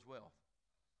 of the world's wealth.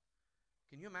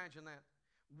 Can you imagine that?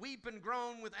 Weep and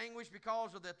groan with anguish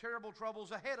because of the terrible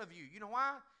troubles ahead of you. You know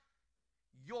why?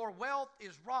 Your wealth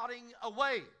is rotting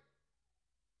away.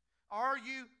 Are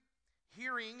you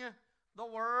hearing the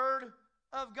word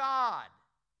of God?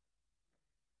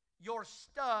 Your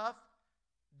stuff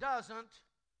doesn't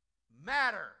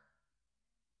matter.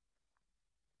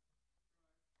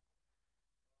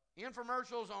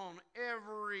 Infomercials on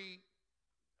every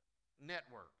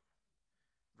network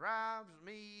drives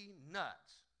me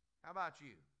nuts. How about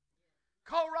you?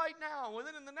 Call right now,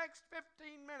 within the next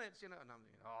 15 minutes. And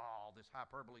this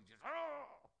hyperbole just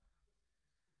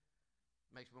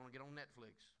makes me want to get on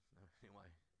Netflix. Anyway,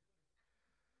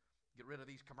 get rid of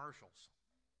these commercials.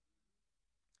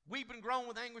 Weep and groan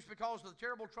with anguish because of the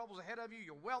terrible troubles ahead of you.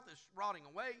 Your wealth is rotting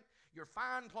away. Your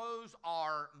fine clothes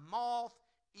are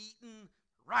moth-eaten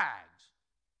rags.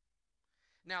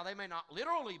 Now, they may not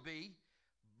literally be,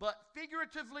 but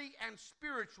figuratively and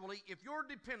spiritually, if your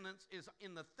dependence is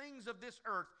in the things of this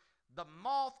earth, the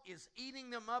moth is eating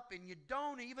them up and you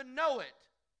don't even know it.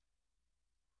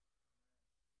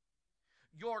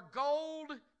 Your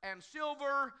gold and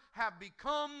silver have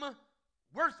become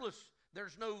worthless.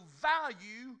 There's no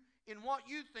value in what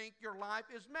you think your life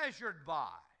is measured by.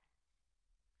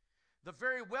 The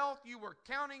very wealth you were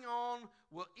counting on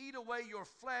will eat away your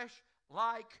flesh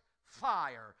like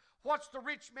fire. What's the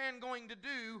rich man going to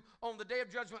do on the day of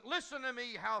judgment? Listen to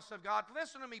me, house of God.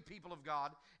 Listen to me, people of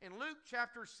God. In Luke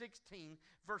chapter 16,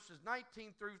 verses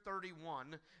 19 through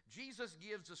 31, Jesus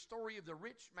gives the story of the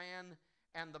rich man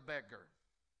and the beggar.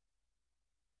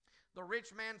 The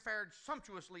rich man fared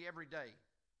sumptuously every day.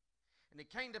 And it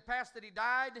came to pass that he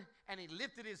died, and he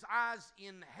lifted his eyes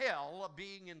in hell,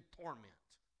 being in torment.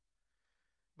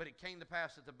 But it came to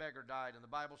pass that the beggar died, and the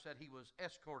Bible said he was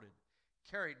escorted,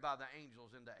 carried by the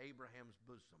angels into Abraham's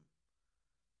bosom.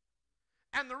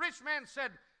 And the rich man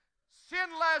said,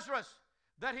 Send Lazarus,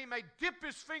 that he may dip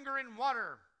his finger in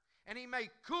water, and he may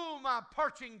cool my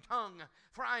parching tongue,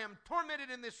 for I am tormented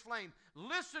in this flame.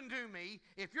 Listen to me.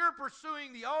 If you're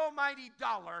pursuing the almighty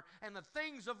dollar and the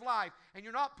things of life, and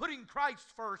you're not putting Christ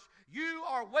first, you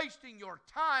are wasting your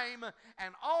time,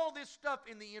 and all this stuff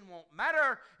in the end won't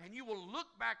matter, and you will look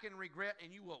back and regret,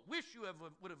 and you will wish you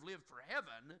would have lived for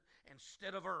heaven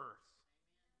instead of earth.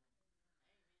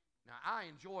 Now, I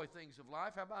enjoy things of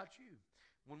life. How about you?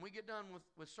 When we get done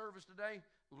with service today,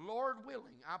 Lord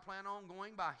willing, I plan on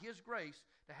going by His grace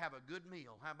to have a good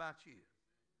meal. How about you?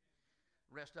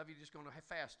 The rest of you just going to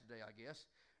fast today, I guess.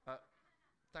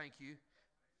 Thank you.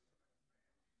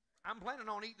 I'm planning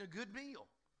on eating a good meal.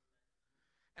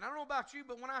 And I don't know about you,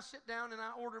 but when I sit down and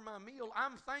I order my meal,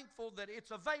 I'm thankful that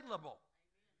it's available.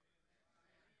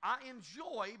 I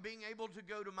enjoy being able to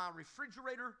go to my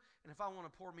refrigerator, and if I want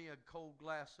to pour me a cold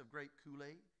glass of grape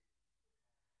Kool-Aid,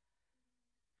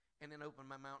 and then open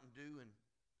my Mountain Dew and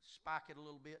spike it a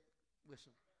little bit.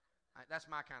 Listen, that's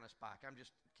my kind of spike. I'm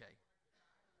just, okay.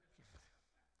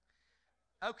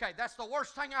 Okay, that's the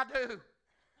worst thing I do.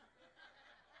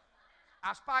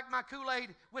 I spike my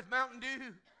Kool-Aid with Mountain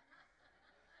Dew.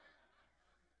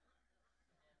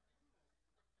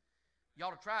 You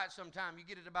ought to try it sometime. You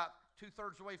get it about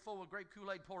 2/3 the way full with grape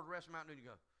Kool-Aid, pour the rest of Mountain Dew, and you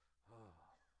go, oh,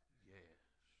 yes.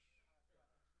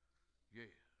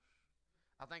 Yes.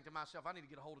 I think to myself, I need to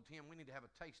get a hold of Tim. We need to have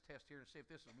a taste test here and see if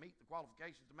this will meet the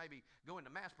qualifications to maybe go into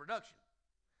mass production.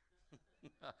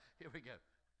 Here we go.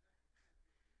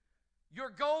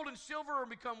 Your gold and silver will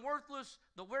become worthless.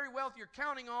 The very wealth you're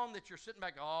counting on that you're sitting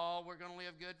back, oh, we're going to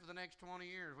live good for the next 20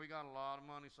 years. We got a lot of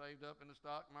money saved up in the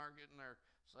stock market and their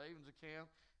savings account.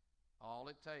 All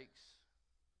it takes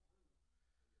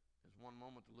is one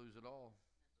moment to lose it all.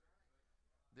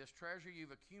 This treasure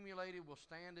you've accumulated will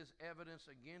stand as evidence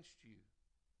against you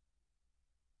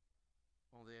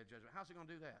on the day of judgment. How's it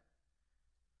going to do that?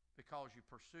 Because you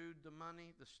pursued the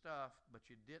money, the stuff,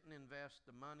 but you didn't invest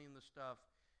the money and the stuff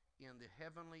in the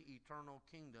heavenly eternal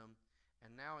kingdom,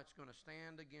 and now it's going to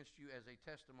stand against you as a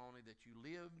testimony that you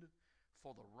lived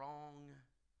for the wrong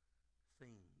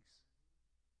things.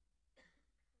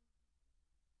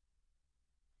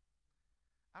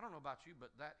 I don't know about you, but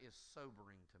that is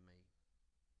sobering to me.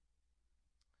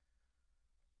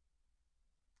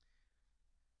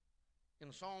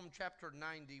 In Psalm chapter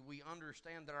 90, we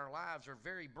understand that our lives are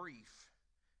very brief.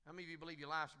 How many of you believe your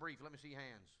life's brief? Let me see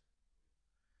hands.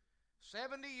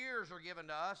 70 years are given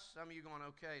to us. Some of you going,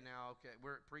 okay, now, okay,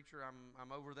 preacher,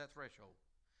 I'm over that threshold.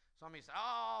 Some of you say,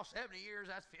 oh, 70 years,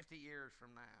 that's 50 years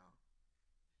from now.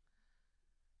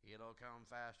 It'll come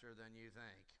faster than you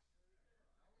think.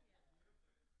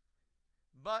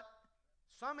 But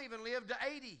some even live to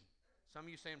 80. Some of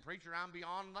you saying, preacher, I'm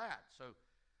beyond that.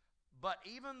 But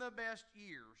even the best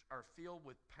years are filled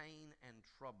with pain and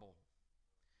trouble.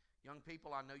 Young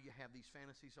people, I know you have these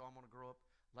fantasies, so I'm going to grow up.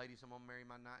 Ladies, I'm going to marry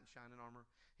my knight in shining armor.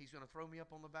 He's going to throw me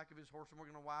up on the back of his horse, and we're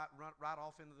going to ride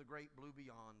off into the great blue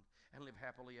beyond and live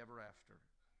happily ever after.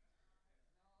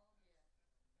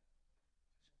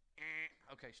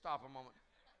 Okay, stop a moment.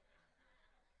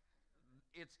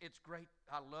 It's great.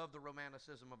 I love the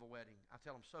romanticism of a wedding. I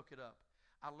tell them, soak it up.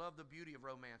 I love the beauty of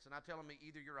romance. And I tell them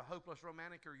either you're a hopeless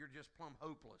romantic or you're just plumb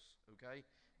hopeless, okay,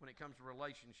 when it comes to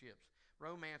relationships.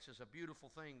 Romance is a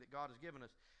beautiful thing that God has given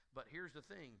us. But here's the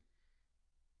thing.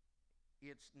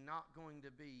 It's not going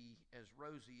to be as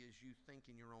rosy as you think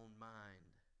in your own mind,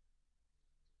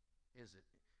 is it?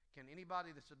 Can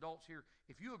anybody that's adults here,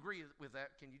 if you agree with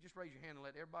that, can you just raise your hand and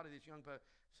let everybody that's young,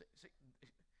 see,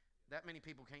 that many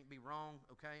people can't be wrong,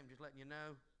 okay? I'm just letting you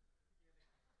know.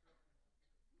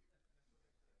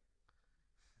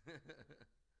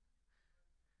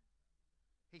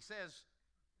 He says,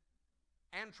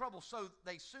 and trouble, so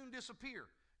they soon disappear.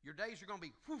 Your days are going to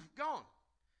be gone.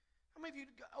 How many of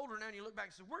you got older now and you look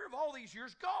back and say, where have all these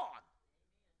years gone?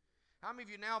 How many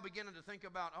of you now beginning to think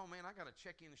about, oh man, I got to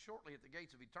check in shortly at the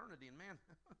gates of eternity, and man,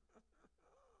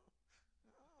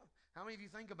 how many of you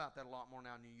think about that a lot more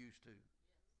now than you used to?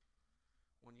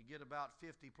 When you get about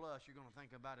 50 plus, you're going to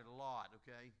think about it a lot,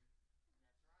 okay?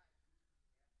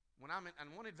 And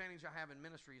one advantage I have in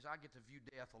ministry is I get to view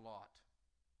death a lot.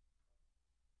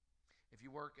 If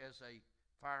you work as a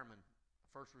fireman,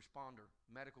 first responder,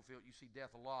 medical field, you see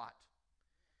death a lot.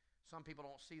 Some people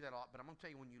don't see that a lot, but I'm going to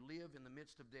tell you, when you live in the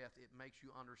midst of death, it makes you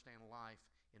understand life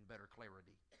in better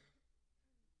clarity.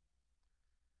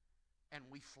 And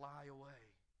we fly away.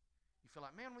 You feel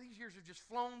like, man, well, these years have just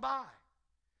flown by.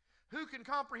 Who can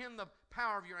comprehend the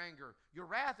power of your anger? Your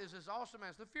wrath is as awesome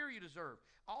as the fear you deserve.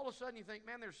 All of a sudden you think,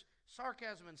 man, there's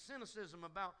sarcasm and cynicism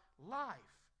about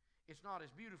life. It's not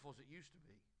as beautiful as it used to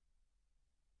be.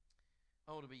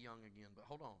 Oh, to be young again, but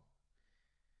hold on.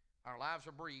 Our lives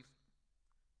are brief.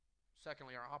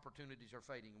 Secondly, our opportunities are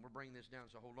fading, and we're bringing this down,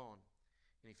 so hold on.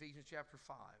 In Ephesians chapter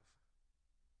 5,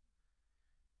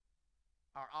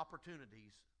 our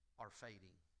opportunities are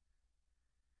fading.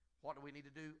 What do we need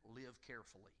to do? Live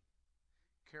carefully.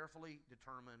 Carefully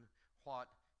determine what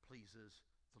pleases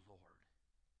the Lord.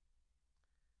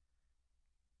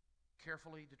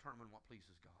 Carefully determine what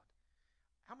pleases God.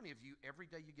 How many of you, every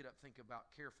day you get up, think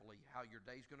about carefully how your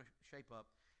day's going to shape up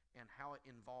and how it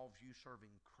involves you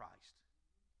serving Christ?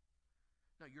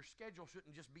 No, your schedule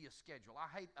shouldn't just be a schedule.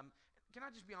 Can I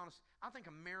just be honest? I think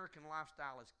American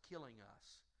lifestyle is killing us.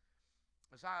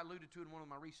 As I alluded to in one of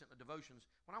my recent devotions,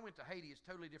 when I went to Haiti, it's a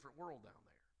totally different world down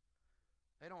there.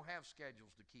 They don't have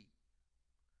schedules to keep.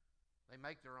 They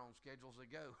make their own schedules as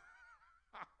they go.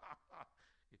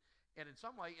 And in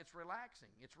some way, it's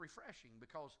relaxing. It's refreshing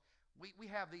because we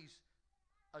have these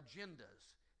agendas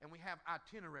and we have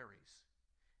itineraries.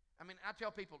 I mean, I tell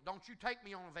people, don't you take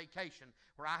me on a vacation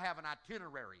where I have an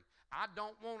itinerary. I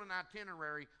don't want an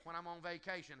itinerary when I'm on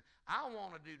vacation. I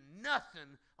want to do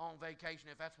nothing on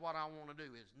vacation if that's what I want to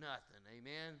do is nothing.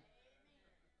 Amen?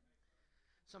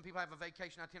 Some people have a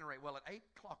vacation itinerary. Well, at 8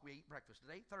 o'clock we eat breakfast.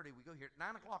 At 8:30 we go here. At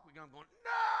 9 o'clock we go. I'm going,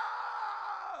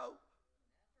 no!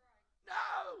 That's right.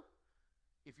 No!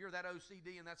 If you're that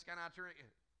OCD and that's kind of itinerary,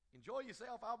 enjoy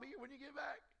yourself. I'll be here when you get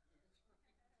back.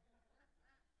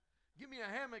 Give me a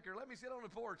hammock or let me sit on the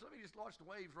porch. Let me just watch the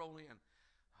waves roll in.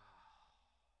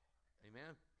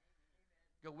 Amen.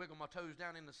 Go wiggle my toes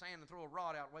down in the sand and throw a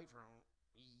rod out. Wait for them.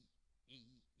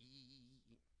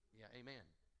 Yeah, amen.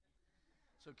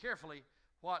 So carefully,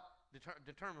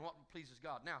 determine what pleases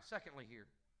God. Now, secondly here,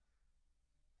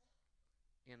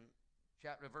 in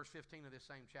verse 15 of this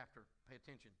same chapter, pay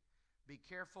attention. Be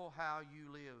careful how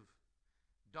you live.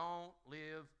 Don't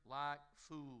live like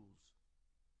fools.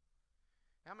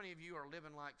 How many of you are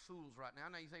living like fools right now?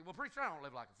 Now you say, well, preacher, I don't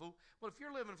live like a fool. Well, if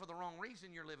you're living for the wrong reason,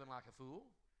 you're living like a fool.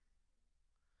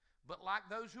 But like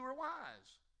those who are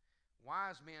wise.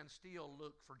 Wise men still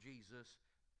look for Jesus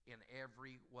in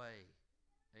every way.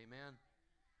 Amen.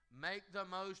 Make the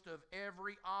most of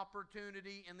every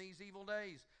opportunity in these evil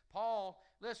days. Paul,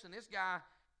 listen, this guy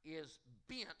is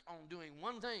bent on doing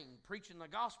one thing, preaching the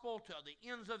gospel to the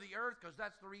ends of the earth, because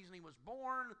that's the reason he was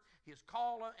born, his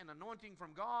call and anointing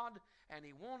from God, and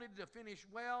he wanted to finish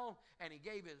well, and he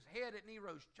gave his head at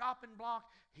Nero's chopping block.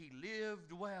 He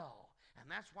lived well, and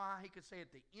that's why he could say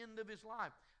at the end of his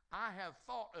life, I have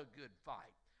fought a good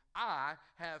fight. I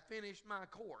have finished my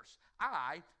course.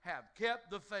 I have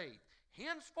kept the faith.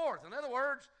 Henceforth, in other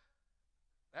words,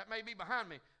 that may be behind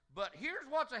me, but here's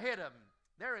what's ahead of him.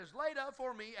 There is laid up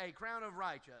for me a crown of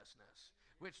righteousness,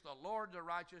 which the Lord, the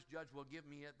righteous judge, will give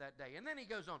me at that day. And then he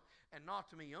goes on, and not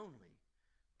to me only,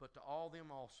 but to all them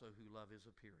also who love his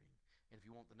appearing. And if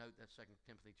you want the note, that's 2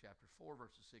 Timothy chapter 4,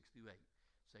 verses 6 through 8.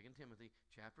 2 Timothy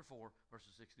chapter 4,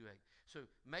 verses 6 through 8. So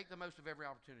make the most of every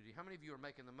opportunity. How many of you are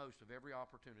making the most of every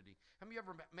opportunity? How many of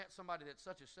you ever met somebody that's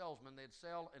such a salesman, they'd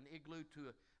sell an igloo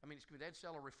they'd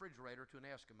sell a refrigerator to an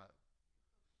Eskimo?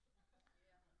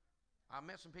 I've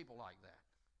met some people like that.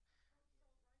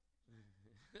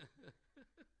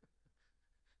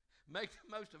 Make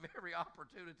the most of every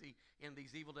opportunity in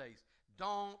these evil days.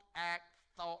 Don't act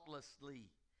thoughtlessly.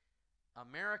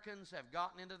 Americans have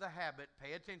gotten into the habit,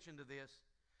 pay attention to this,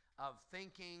 of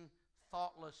thinking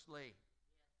thoughtlessly.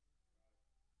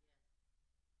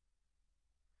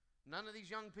 None of these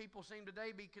young people seem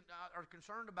today are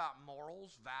concerned about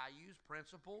morals, values,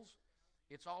 principles.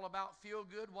 It's all about feel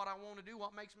good, what I want to do,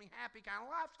 what makes me happy kind of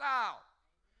lifestyle.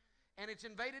 And it's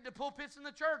invaded the pulpits in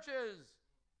the churches,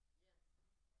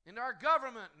 into our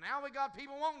government. Now we got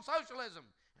people wanting socialism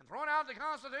and throwing out the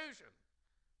Constitution.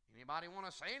 Anybody want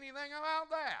to say anything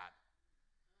about that?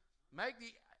 Make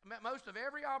the most of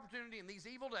every opportunity in these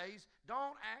evil days.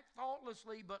 Don't act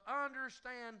thoughtlessly, but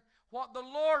understand what the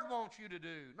Lord wants you to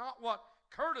do. Not what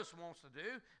Curtis wants to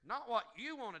do, not what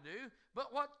you want to do,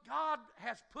 but what God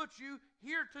has put you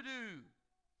here to do.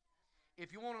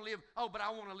 If you want to live, oh, but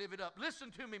I want to live it up. Listen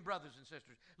to me, brothers and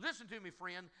sisters. Listen to me,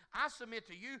 friend. I submit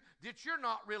to you that you're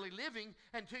not really living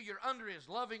until you're under His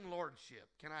loving lordship.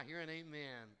 Can I hear an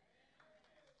amen?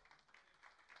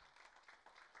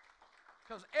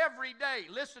 Because every day,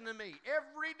 listen to me,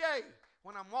 every day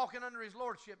when I'm walking under His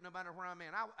lordship, no matter where I'm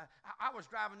in. I was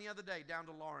driving the other day down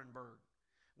to Laurinburg.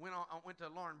 I went to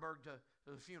Laurinburg to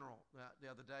the funeral the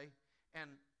other day. And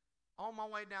on my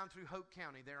way down through Hope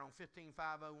County there on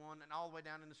 15501 and all the way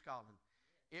down into Scotland,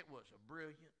 it was a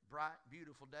brilliant, bright,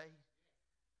 beautiful day.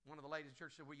 One of the ladies in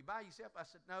church said, "Were you by yourself?" I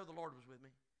said, "No, the Lord was with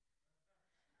me."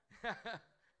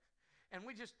 And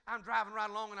I'm driving right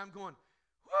along and I'm going,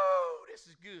 "Whoa, this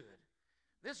is good.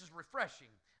 This is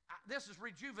refreshing. This is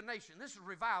rejuvenation. This is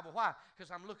revival." Why? Because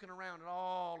I'm looking around at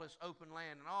all this open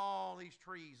land and all these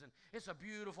trees, and it's a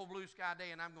beautiful blue sky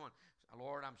day, and I'm going,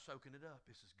 "Lord, I'm soaking it up.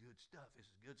 This is good stuff. This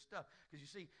is good stuff." Because you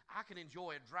see, I can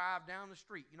enjoy a drive down the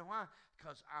street. You know why?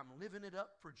 Because I'm living it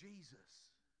up for Jesus.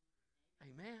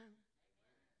 Amen.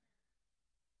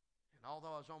 And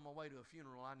although I was on my way to a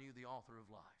funeral, I knew the author of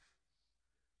life.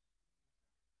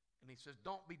 And he says,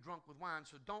 don't be drunk with wine,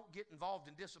 so don't get involved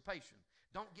in dissipation.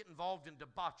 Don't get involved in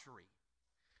debauchery.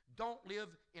 Don't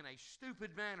live in a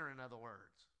stupid manner, in other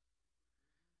words.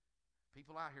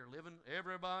 People out here living,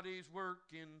 everybody's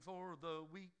working for the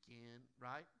weekend,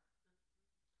 right?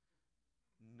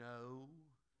 No.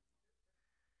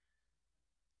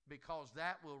 Because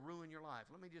that will ruin your life.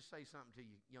 Let me just say something to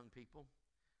you, young people.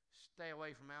 Stay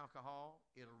away from alcohol.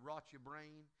 It'll rot your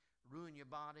brain, ruin your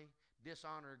body,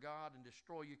 dishonor God, and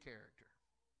destroy your character.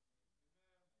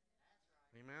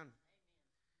 Amen.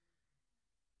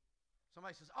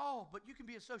 Somebody says, "Oh, but you can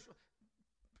be a social..."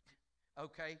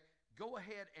 Okay, go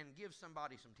ahead and give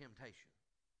somebody some temptation.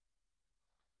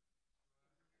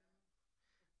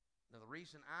 Now, the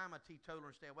reason I'm a teetotaler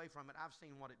and stay away from it, I've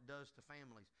seen what it does to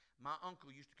families. My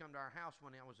uncle used to come to our house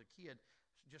when I was a kid,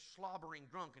 just slobbering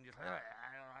drunk and just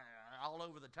all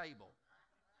over the table.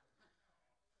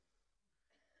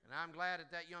 And I'm glad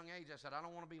at that young age I said, I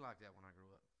don't want to be like that when I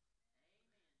grew up.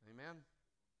 Amen.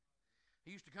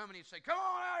 He used to come and he'd say, "Come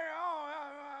on out here."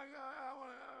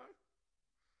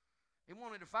 He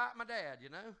wanted to fight my dad, you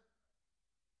know.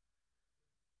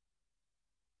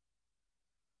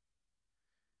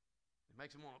 It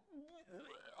makes him want to.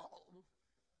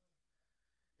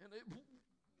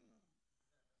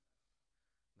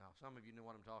 Now, some of you know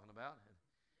what I'm talking about.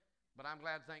 But I'm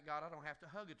glad, thank God, I don't have to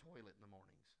hug a toilet in the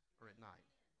mornings or at night.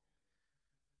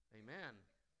 Amen.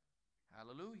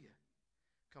 Hallelujah.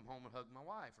 Come home and hug my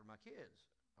wife or my kids.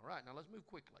 All right, now let's move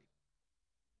quickly.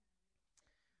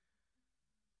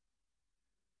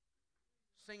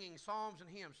 Singing psalms and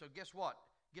hymns. So guess what?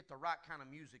 Get the right kind of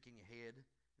music in your head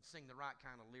and sing the right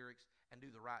kind of lyrics and do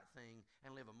the right thing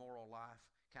and live a moral life.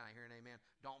 Can I hear an amen?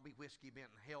 Don't be whiskey bent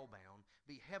and hell bound.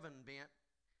 Be heaven bent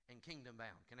and kingdom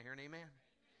bound. Can I hear an amen?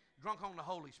 Drunk on the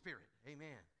Holy Spirit.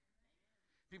 Amen.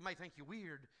 People may think you're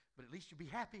weird, but at least you'll be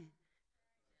happy.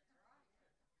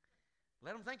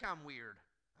 Let them think I'm weird.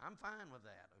 I'm fine with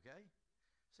that, okay?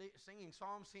 See, singing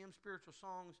psalms, hymns, spiritual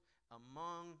songs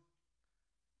among,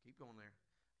 keep going there,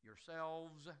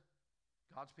 yourselves,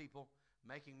 God's people,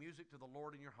 making music to the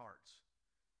Lord in your hearts.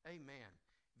 Amen.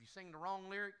 If you sing the wrong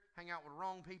lyric, hang out with the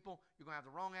wrong people, you're going to have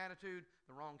the wrong attitude,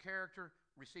 the wrong character,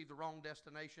 receive the wrong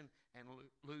destination, and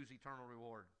lose eternal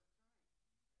reward.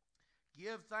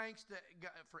 Give thanks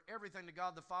for everything to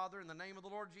God the Father in the name of the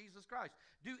Lord Jesus Christ.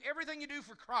 Do everything you do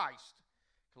for Christ.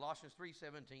 Colossians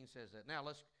 3:17 says that. Now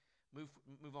let's move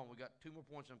on. We've got 2 more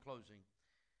points in closing.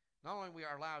 Not only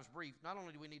are our lives brief, not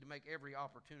only do we need to make every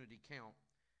opportunity count,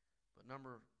 but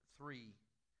number 3,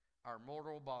 our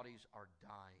mortal bodies are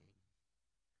dying.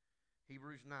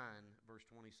 Hebrews 9, verse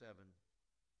 27.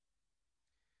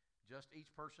 Just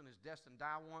each person is destined to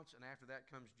die once, and after that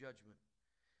comes judgment.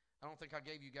 I don't think I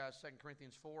gave you guys 2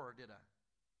 Corinthians 4, or did I?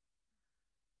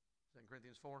 2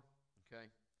 Corinthians 4? Okay.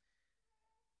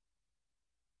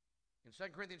 In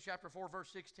 2 Corinthians chapter 4, verse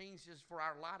 16, it says, "For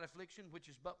our light affliction, which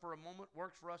is but for a moment,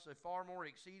 works for us a far more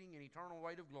exceeding and eternal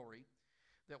weight of glory,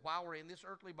 that while we're in this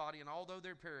earthly body, and although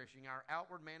they're perishing, our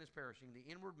outward man is perishing, the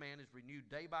inward man is renewed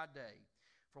day by day.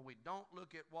 For we don't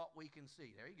look at what we can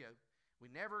see." There you go. We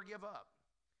never give up.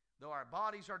 Though our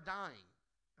bodies are dying.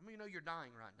 How many of you know you're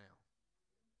dying right now?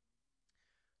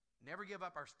 Never give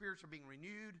up. Our spirits are being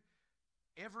renewed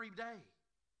every day.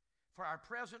 For our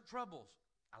present troubles,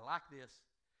 I like this,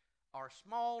 are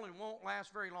small and won't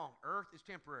last very long. Earth is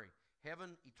temporary,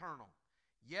 heaven eternal.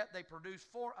 Yet they produce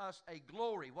for us a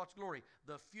glory. What's glory?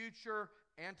 The future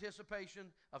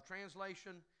anticipation of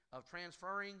translation, of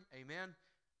transferring, amen,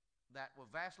 that will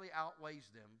vastly outweighs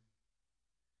them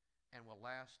and will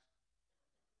last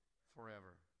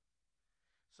forever.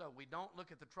 So we don't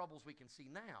look at the troubles we can see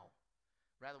now.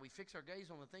 Rather, we fix our gaze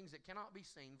on the things that cannot be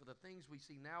seen, for the things we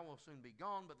see now will soon be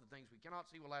gone, but the things we cannot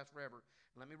see will last forever.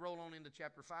 Let me roll on into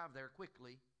chapter 5 there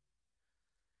quickly.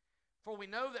 For we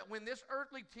know that when this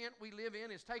earthly tent we live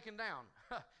in is taken down,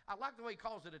 I like the way he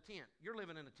calls it a tent. You're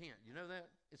living in a tent. You know that?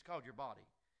 It's called your body.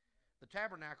 The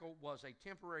tabernacle was a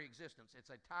temporary existence.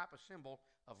 It's a type, a symbol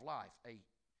of life, a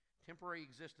temporary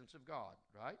existence of God,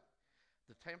 right?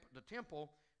 The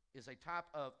temple is a type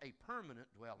of a permanent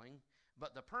dwelling,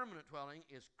 but the permanent dwelling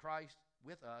is Christ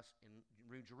with us in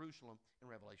Jerusalem in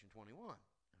Revelation 21,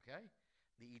 okay?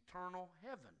 The eternal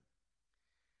heaven.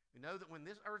 We know that when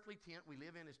this earthly tent we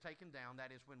live in is taken down,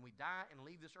 that is when we die and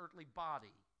leave this earthly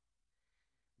body,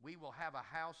 we will have a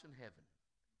house in heaven.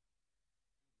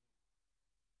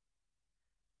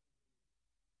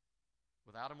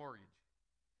 Without a mortgage.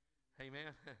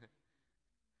 Amen.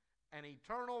 An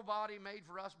eternal body made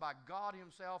for us by God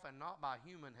himself and not by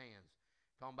human hands.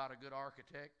 Talking about a good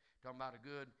architect, talking about a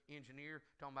good engineer,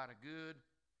 talking about a good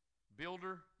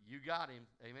builder. You got him.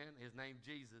 Amen. His name's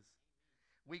Jesus.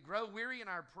 We grow weary in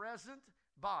our present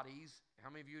bodies. How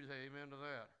many of you say amen to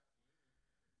that?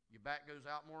 Your back goes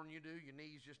out more than you do. Your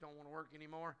knees just don't want to work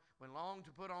anymore. When long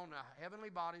to put on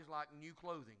heavenly bodies like new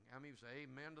clothing. How many of you say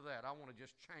amen to that? I want to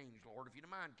just change, Lord. If you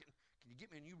don't mind, can you get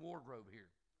me a new wardrobe here?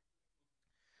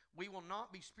 We will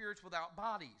not be spirits without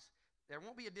bodies. There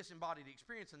won't be a disembodied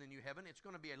experience in the new heaven. It's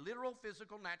going to be a literal,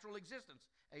 physical, natural existence.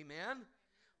 Amen?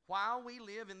 While we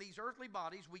live in these earthly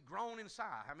bodies, we groan and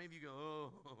sigh. How many of you go,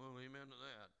 oh, amen to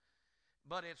that?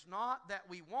 But it's not that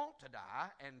we want to die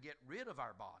and get rid of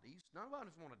our bodies. None of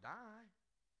us want to die.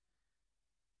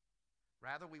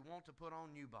 Rather, we want to put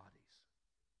on new bodies.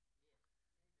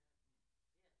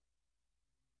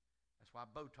 That's why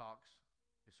Botox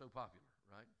is so popular,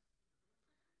 right?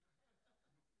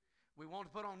 We want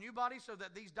to put on new bodies so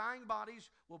that these dying bodies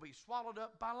will be swallowed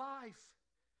up by life.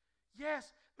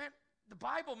 Yes, man, the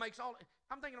Bible makes all...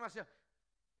 I'm thinking to myself,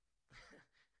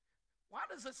 why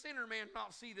does a sinner man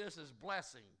not see this as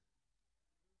blessing?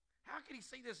 How can he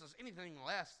see this as anything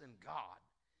less than God?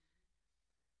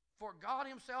 For God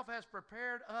himself has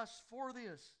prepared us for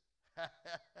this.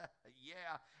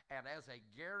 Yeah, and as a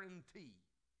guarantee,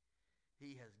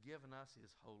 he has given us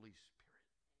his Holy Spirit.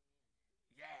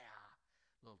 Yeah.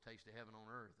 A little taste of heaven on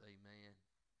earth, amen.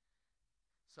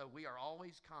 So we are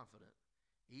always confident,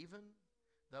 even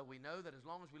though we know that as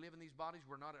long as we live in these bodies,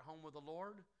 we're not at home with the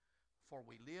Lord, for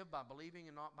we live by believing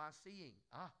and not by seeing.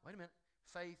 Wait a minute.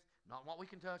 Faith, not what we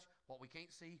can touch, what we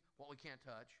can't see, what we can't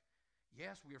touch.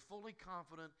 Yes, we are fully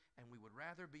confident, and we would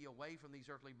rather be away from these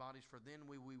earthly bodies, for then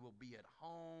we will be at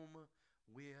home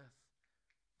with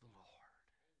the Lord.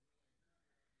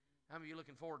 How many of you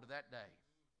looking forward to that day?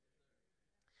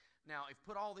 Now, if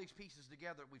put all these pieces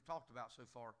together that we've talked about so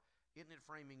far, isn't it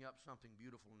framing up something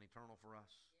beautiful and eternal for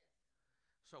us?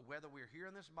 Yes. So whether we're here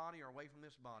in this body or away from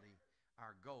this body,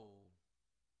 our goal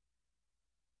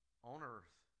on earth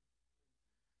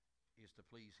is to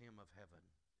please him of heaven.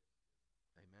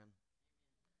 Amen.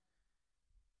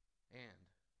 And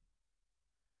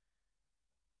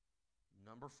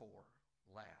number 4,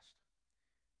 last,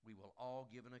 we will all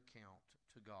give an account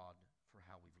to God for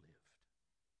how we've lived.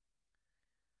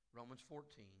 Romans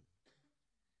 14.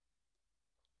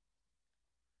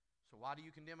 So why do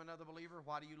you condemn another believer?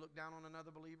 Why do you look down on another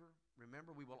believer?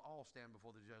 Remember, we will all stand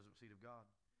before the judgment seat of God.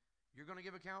 You're going to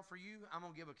give account for you. I'm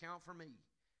going to give account for me.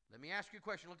 Let me ask you a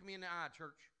question. Look at me in the eye,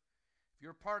 church. If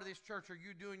you're part of this church, are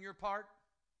you doing your part?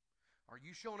 Are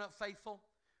you showing up faithful?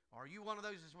 Are you one of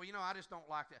those that says, well, I just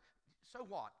don't like that. So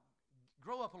what?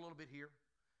 Grow up a little bit here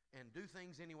and do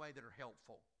things anyway that are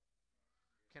helpful.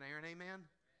 Can I hear an amen?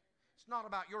 It's not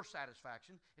about your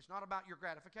satisfaction. It's not about your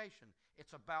gratification.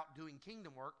 It's about doing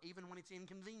kingdom work even when it's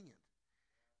inconvenient.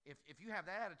 If you have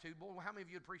that attitude, boy, how many of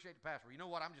you appreciate the pastor? You know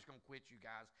what? I'm just going to quit you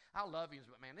guys. I love you,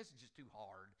 but man, this is just too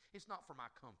hard. It's not for my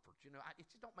comfort. It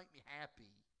just don't make me happy.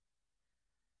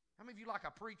 How many of you like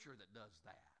a preacher that does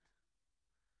that?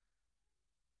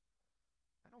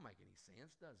 That don't make any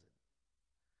sense, does it?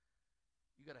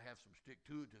 You got to have some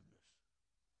stick-to-itiveness.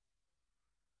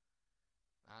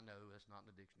 I know that's not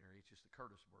in the dictionary. It's just a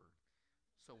Curtis word.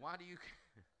 So why do you...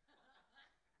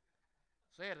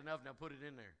 Say it enough, now put it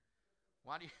in there.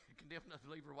 Why do you condemn another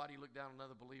believer? Why do you look down on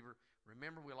another believer?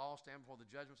 Remember, we'll all stand before the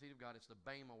judgment seat of God. It's the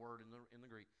bema word in the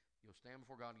Greek. You'll stand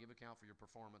before God and give account for your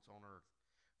performance on earth.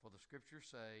 For the scriptures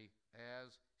say,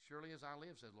 as surely as I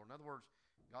live, says the Lord. In other words,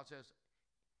 God says,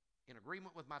 in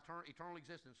agreement with my eternal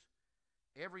existence,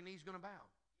 every knee's going to bow.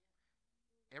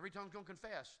 Every tongue's going to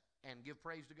confess and give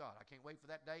praise to God. I can't wait for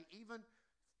that day. Even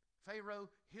Pharaoh,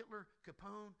 Hitler,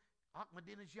 Capone,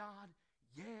 Ahmadinejad,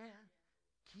 yeah.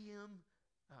 Kim,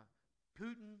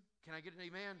 Putin. Can I get an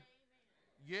amen?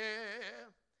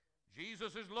 Yeah.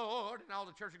 Jesus is Lord. And all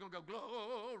the church are going to go,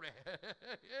 glory.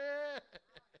 Yeah.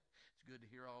 It's good to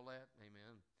hear all that.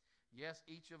 Amen. Yes,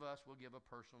 each of us will give a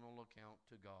personal account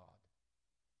to God.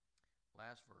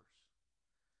 Last verse.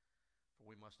 For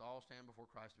we must all stand before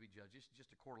Christ to be judged. This is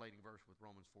just a correlating verse with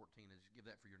Romans 14. And just give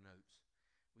that for your notes.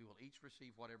 We will each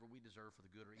receive whatever we deserve for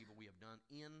the good or evil we have done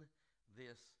in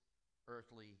this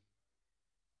earthly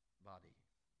body.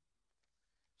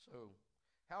 So,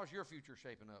 how's your future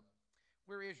shaping up?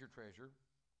 Where is your treasure?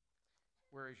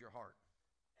 Where is your heart?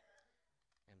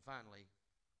 And finally,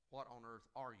 what on earth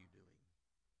are you doing?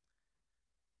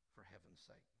 For heaven's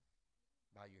sake.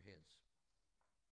 Bow your heads.